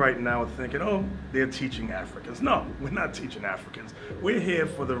 Some of you right now are thinking, oh, they're teaching Africans. No, we're not teaching Africans. We're here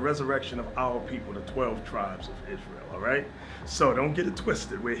for the resurrection of our people, the 12 tribes of Israel, all right? So don't get it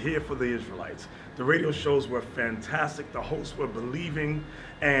twisted. We're here for the Israelites. The radio shows were fantastic. The hosts were believing.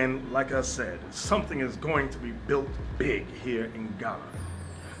 And like I said, something is going to be built big here in Ghana.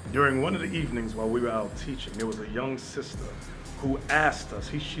 During one of the evenings while we were out teaching, there was a young sister who asked us,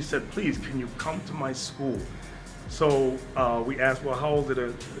 she said, please, can you come to my school? So we asked, well, how old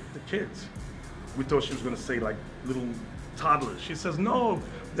are the kids? We thought she was going to say like little toddlers. She says, no,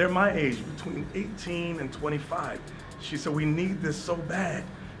 they're my age, between 18 and 25. She said, we need this so bad.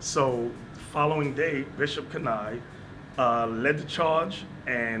 So the following day, Bishop Kanai led the charge,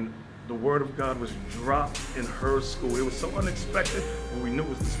 and the word of God was dropped in her school. It was so unexpected, but we knew it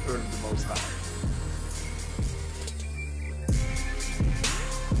was the Spirit of the Most High.